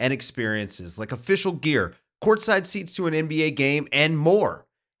prizes and experiences like official gear, courtside seats to an NBA game, and more.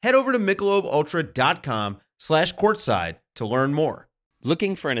 Head over to MichelobUltra.com/courtside to learn more.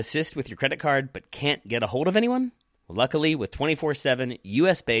 Looking for an assist with your credit card but can't get a hold of anyone? Luckily, with 24/7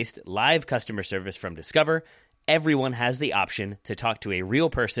 US-based live customer service from Discover, everyone has the option to talk to a real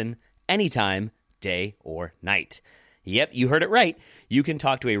person anytime, day or night. Yep, you heard it right. You can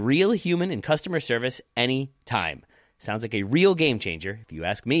talk to a real human in customer service anytime. Sounds like a real game changer, if you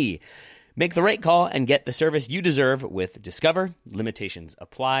ask me. Make the right call and get the service you deserve with Discover. Limitations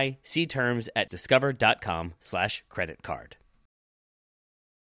apply. See terms at discover.com/creditcard.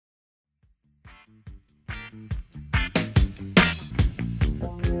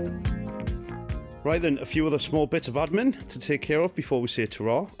 Right then, a few other small bits of admin to take care of before we say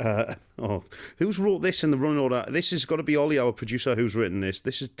ta-ra. Who's wrote this in the run order? This has got to be Ollie, our producer, who's written this.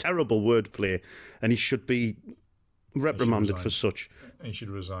 This is terrible wordplay, and he should be reprimanded for such. He should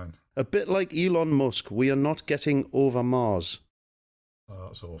resign. A bit like Elon Musk, we are not getting over Mars. Oh,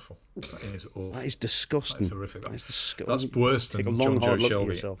 that's awful. That is awful. That is disgusting. That's horrific. That's worse than John Joe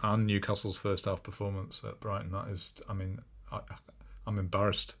Shelby and Newcastle's first half performance at Brighton. That is, I'm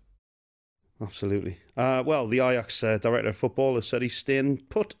embarrassed. Absolutely. Well, the Ajax director of football has said he's staying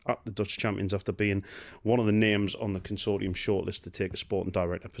put at the Dutch champions after being one of the names on the consortium shortlist to take a sporting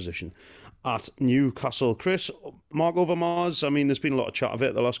director position at Newcastle. Chris, Marc Overmars, there's been a lot of chat of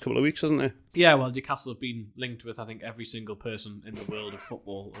it the last couple of weeks, hasn't there? Yeah, well, Newcastle have been linked with, I think, every single person in the world of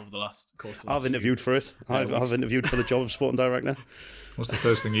football over the last course of the I've interviewed for it. I've interviewed for the job of sporting director. What's the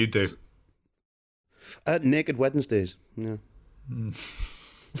first thing you do? Naked Wednesdays. Yeah.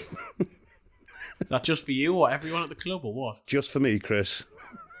 Is that just for you or everyone at the club or what? Just for me, Chris.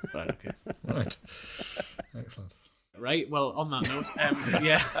 Right, okay. Right. Excellent. Right, well, on that note,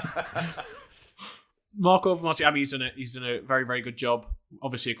 yeah. Marc Overmars, he's done a very, very good job,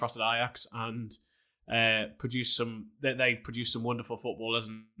 obviously, across at Ajax, and they've produced some wonderful footballers,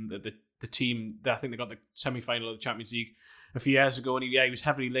 and the team, I think they got the semi-final of the Champions League a few years ago, and he was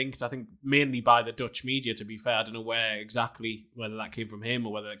heavily linked, I think, mainly by the Dutch media, to be fair. I don't know whether that came from him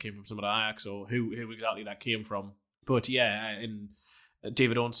or whether it came from someone at Ajax or who exactly that came from. But yeah, in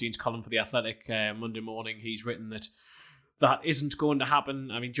David Ornstein's column for The Athletic Monday morning, he's written that isn't going to happen.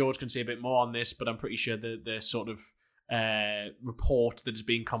 George can say a bit more on this, but I'm pretty sure the sort of report that is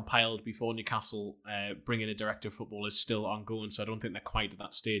being compiled before Newcastle bring in a director of football is still ongoing, so I don't think they're quite at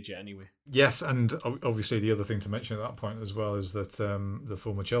that stage yet anyway. Yes, and obviously the other thing to mention at that point as well is that the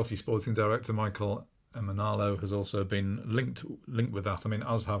former Chelsea sporting director, Michael Emenalo, has also been linked with that. I mean,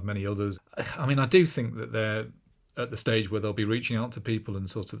 as have many others. I mean, I do think that they're at the stage where they'll be reaching out to people and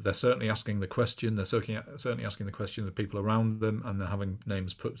sort of, they're certainly asking the question. They're certainly asking the question of people around them, and they're having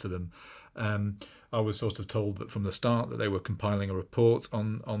names put to them. I was sort of told that from the start that they were compiling a report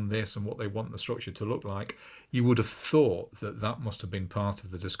on this and what they want the structure to look like. You would have thought that must have been part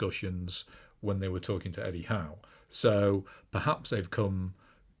of the discussions when they were talking to Eddie Howe. So perhaps they've come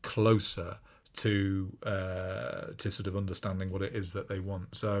closer to sort of understanding what it is that they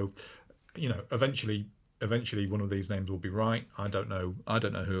want. So, eventually one of these names will be right. I don't know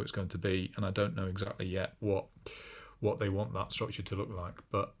who it's going to be, and I don't know exactly yet what they want that structure to look like.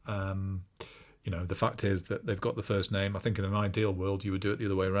 But the fact is that they've got the first name. I think in an ideal world you would do it the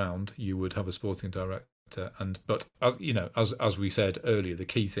other way around. You would have a sporting director, but as we said earlier, the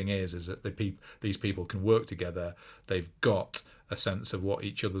key thing is that these people can work together. They've got a sense of what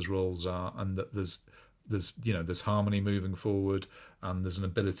each other's roles are, and that there's harmony moving forward, and there's an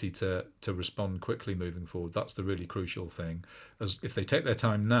ability to respond quickly moving forward. That's the really crucial thing. As if they take their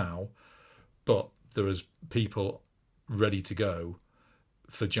time now, but there is people ready to go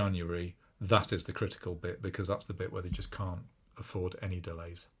for January, that is the critical bit, because that's the bit where they just can't afford any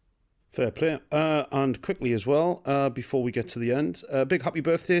delays. Fair play. And quickly as well, before we get to the end, a big happy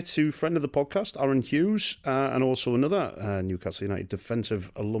birthday to friend of the podcast, Aaron Hughes, and also another Newcastle United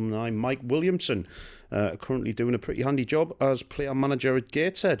defensive alumni, Mike Williamson, currently doing a pretty handy job as player manager at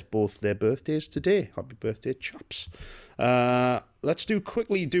Gateshead. Both their birthdays today. Happy birthday, chaps. Let's do a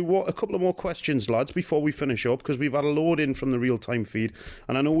couple of more questions, lads, before we finish up, because we've had a load in from the real-time feed,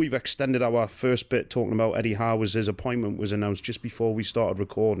 and I know we've extended our first bit talking about Eddie Howe as his appointment was announced just before we started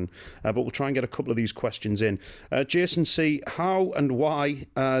recording, but we'll try and get a couple of these questions in. Jason C., how and why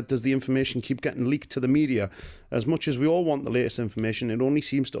does the information keep getting leaked to the media? As much as we all want the latest information, it only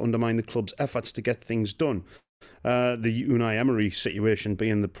seems to undermine the club's efforts to get things done. The Unai Emery situation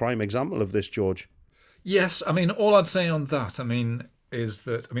being the prime example of this, George. Yes, I mean, all I'd say on that, is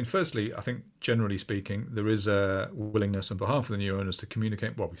that, firstly, I think generally speaking, there is a willingness on behalf of the new owners to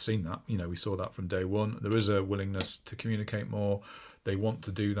communicate. Well, we've seen that, we saw that from day one. There is a willingness to communicate more. They want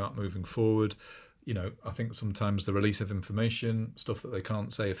to do that moving forward. I think sometimes the release of information, stuff that they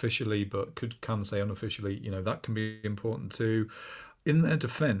can't say officially but can say unofficially, that can be important too. In their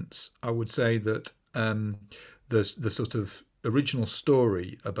defence, I would say that the sort of original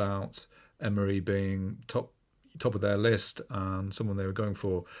story about Emery being top of their list and someone they were going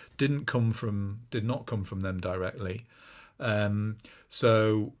for did not come from them directly.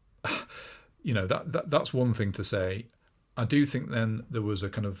 So that's one thing to say. I do think then there was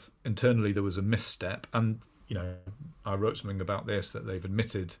internally there was a misstep, and I wrote something about this, that they've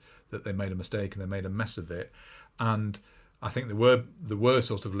admitted that they made a mistake and they made a mess of it, and I think there were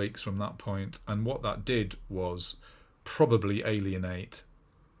sort of leaks from that point, and what that did was probably alienate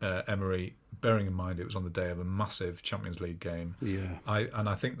Emery, bearing in mind it was on the day of a massive Champions League game. Yeah.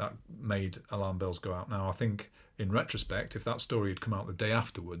 I think that made alarm bells go out. Now, I think in retrospect, if that story had come out the day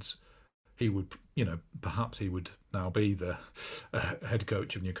afterwards, he would, perhaps he would now be the head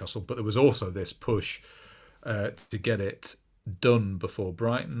coach of Newcastle. But there was also this push to get it done before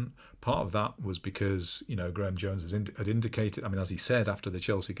Brighton. Part of that was because, Graham Jones had indicated, as he said after the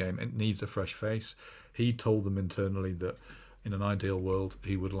Chelsea game, it needs a fresh face. He told them internally that in an ideal world,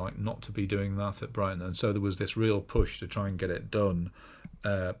 he would like not to be doing that at Brighton. And so there was this real push to try and get it done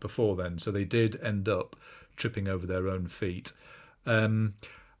before then. So they did end up tripping over their own feet.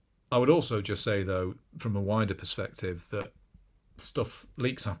 I would also just say, though, from a wider perspective, that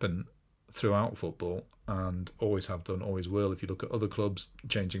leaks happen throughout football and always have done, always will. If you look at other clubs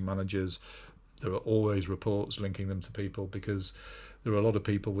changing managers, there are always reports linking them to people, because there are a lot of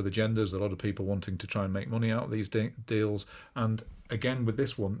people with agendas, a lot of people wanting to try and make money out of these deals. And again, with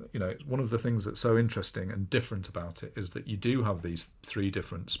this one, one of the things that's so interesting and different about it is that you do have these three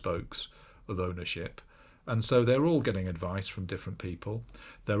different spokes of ownership. And so they're all getting advice from different people.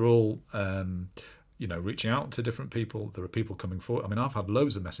 They're all, reaching out to different people. There are people coming forward. I've had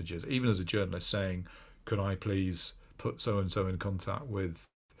loads of messages, even as a journalist, saying, could I please put so-and-so in contact with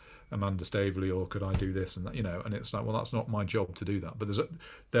Amanda Staveley, or could I do this and that, and it's like, well, that's not my job to do that. But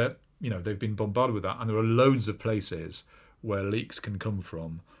they've been bombarded with that, and there are loads of places where leaks can come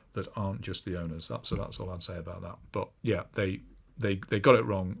from that aren't just the owners. So that's all I'd say about that. But yeah, they got it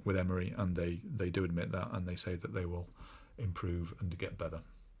wrong with Emery, and they do admit that, and they say that they will improve and get better.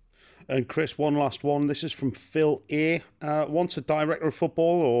 And Chris, one last one. This is from Phil A. Once a director of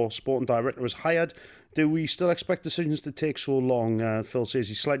football or sporting director is hired, do we still expect decisions to take so long? Phil says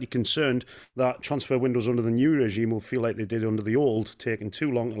he's slightly concerned that transfer windows under the new regime will feel like they did under the old, taking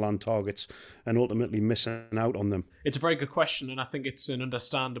too long to land targets and ultimately missing out on them. It's a very good question, and I think it's an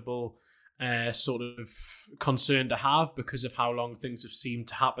understandable sort of concern to have because of how long things have seemed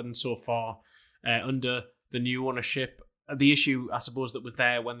to happen so far under the new ownership. The issue, I suppose, that was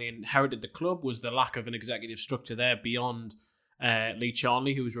there when they inherited the club was the lack of an executive structure there beyond Lee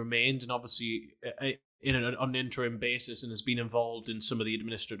Charnley, who has remained and obviously on an interim basis and has been involved in some of the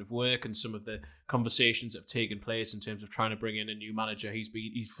administrative work and some of the conversations that have taken place in terms of trying to bring in a new manager. He's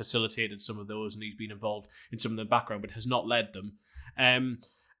facilitated some of those and he's been involved in some of the background, but has not led them.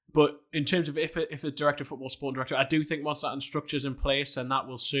 But in terms of if a director of football, sporting director, I do think once that structure's in place, and that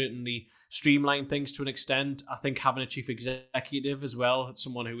will certainly streamline things to an extent. I think having a chief executive as well,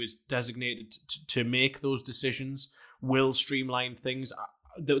 someone who is designated to make those decisions, will streamline things.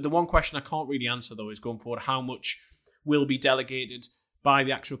 The one question I can't really answer, though, is going forward, how much will be delegated by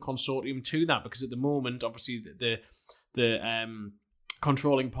the actual consortium to that? Because at the moment, obviously, the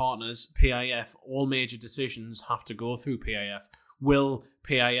controlling partners, PIF, all major decisions have to go through PIF. Will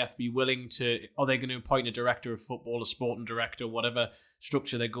PIF be willing to, are they going to appoint a director of football, a sporting director, whatever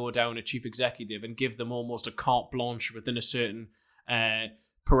structure they go down, a chief executive, and give them almost a carte blanche within a certain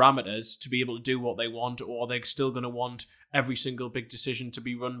parameters to be able to do what they want, or are they still going to want every single big decision to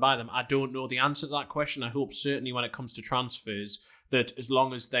be run by them? I don't know the answer to that question. I hope certainly when it comes to transfers that as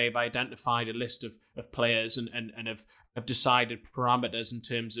long as they've identified a list of players and have decided parameters in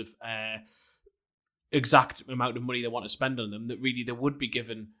terms of exact amount of money they want to spend on them, that really they would be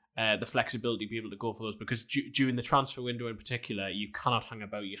given the flexibility to be able to go for those, because during the transfer window in particular, you cannot hang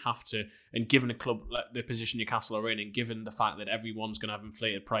about. You have to, and given a club like the position Newcastle are in, and given the fact that everyone's going to have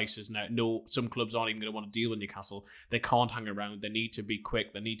inflated prices now, no, some clubs aren't even going to want to deal with Newcastle. They can't hang around. They need to be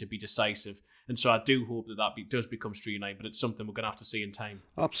quick. They need to be decisive. And so I do hope that does become streamlined, but it's something we're going to have to see in time.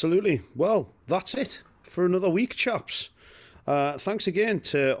 Absolutely. Well, that's it for another week, chaps. Thanks again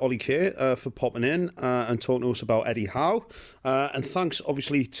to Ollie K for popping in and talking to us about Eddie Howe. And thanks,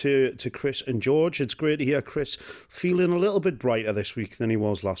 obviously, to Chris and George. It's great to hear Chris feeling a little bit brighter this week than he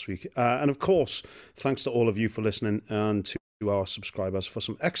was last week. And, of course, thanks to all of you for listening and to our subscribers for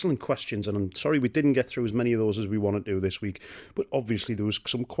some excellent questions. And I'm sorry we didn't get through as many of those as we wanted to this week. But obviously there was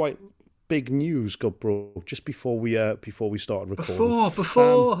some quite big news got broke just before we started recording.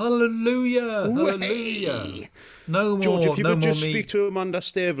 Before, hallelujah. No more. George, if you could just speak to Amanda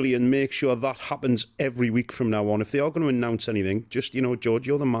Staveley and make sure that happens every week from now on. If they are going to announce anything, just, George,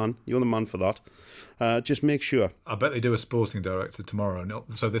 you're the man for that. Just make sure. I bet they do a sporting director tomorrow.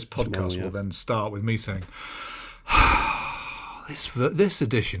 So this podcast will then start with me saying, This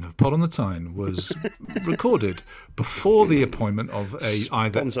edition of Pod on the Tyne was recorded before the appointment of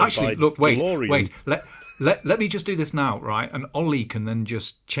either. Actually, look, wait. Let me just do this now, right? And Ollie can then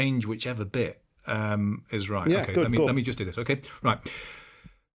just change whichever bit is right. Yeah, okay, good, let me just do this. Okay, right.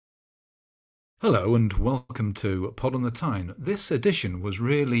 Hello and welcome to Pod on the Tyne. This edition was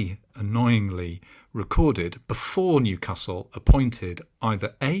really annoyingly recorded before Newcastle appointed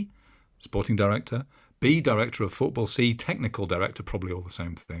either A, sporting director, B, director of football, C, technical director, probably all the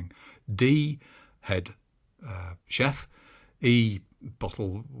same thing, D, head chef, E,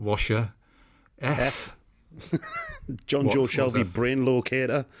 bottle washer, F. John Joe Shelby, brain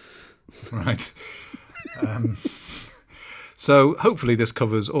locator. Right. So hopefully this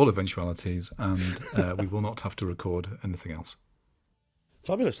covers all eventualities and we will not have to record anything else.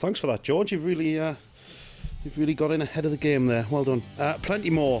 Fabulous. Thanks for that, George. You've really got in ahead of the game there. Well done.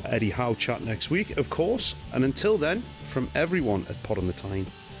 Plenty more Eddie Howe chat next week, of course. And until then, from everyone at Pod on the Tyne,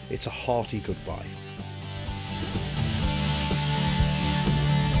 it's a hearty goodbye.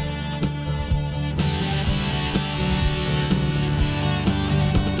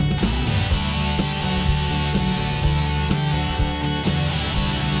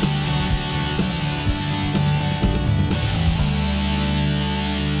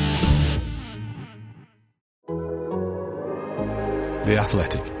 The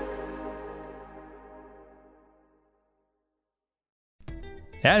Athletic.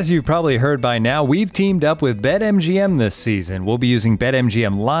 As you've probably heard by now, we've teamed up with BetMGM this season. We'll be using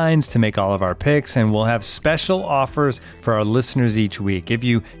BetMGM lines to make all of our picks, and we'll have special offers for our listeners each week. If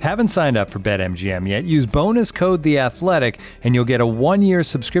you haven't signed up for BetMGM yet, use bonus code The Athletic, and you'll get a 1-year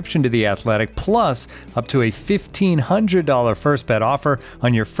subscription to The Athletic, plus up to a $1,500 first bet offer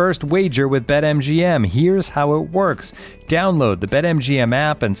on your first wager with BetMGM. Here's how it works. Download the BetMGM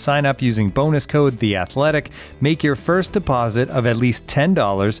app and sign up using bonus code THEATHLETIC. Make your first deposit of at least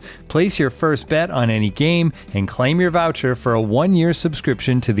 $10. Place your first bet on any game and claim your voucher for a 1-year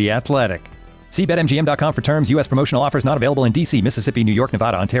subscription to The Athletic. See BetMGM.com for terms. U.S. promotional offers not available in D.C., Mississippi, New York,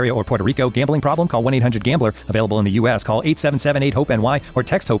 Nevada, Ontario, or Puerto Rico. Gambling problem? Call 1-800-GAMBLER. Available in the U.S. Call 877-8-HOPE-NY or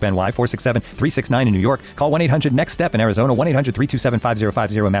text HOPE-NY 467-369 in New York. Call 1-800-NEXT-STEP in Arizona.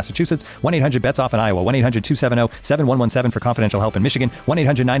 1-800-327-5050 in Massachusetts. 1-800-BETS-OFF in Iowa. 1-800-270-7117 for confidential help in Michigan.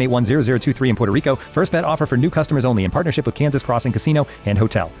 1-800-981-0023 in Puerto Rico. First bet offer for new customers only in partnership with Kansas Crossing Casino and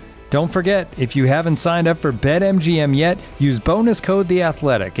Hotel. Don't forget, if you haven't signed up for BetMGM yet, use bonus code The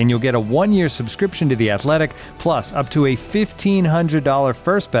Athletic, and you'll get a 1-year subscription to The Athletic, plus up to a $1,500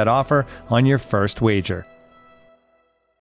 first bet offer on your first wager.